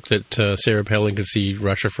the joke that Sarah Palin could see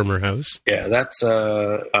Russia from her house? Yeah, that's...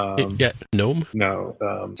 Nome? No,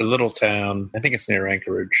 it's a little town. I think it's near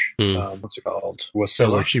Anchorage. What's it called?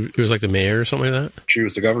 Wasilla. Oh, she was like the mayor or something like that? She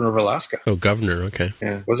was the governor of Alaska. Oh, governor, okay.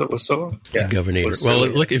 Yeah. Was it Wasilla? Yeah. Governor.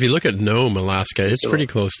 Well, if you look at Nome, Alaska, it's pretty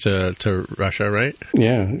close to Russia, right?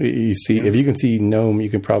 Yeah. You see, if you can see Nome, you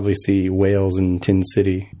can probably see Wales and Tin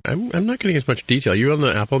City. I'm not getting as much detail. You on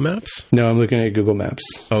the Apple Maps? No, I'm looking at Google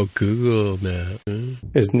Maps. Oh, Google Maps.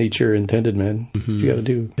 As nature intended, man. You got to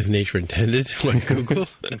do. As nature intended? What, Google?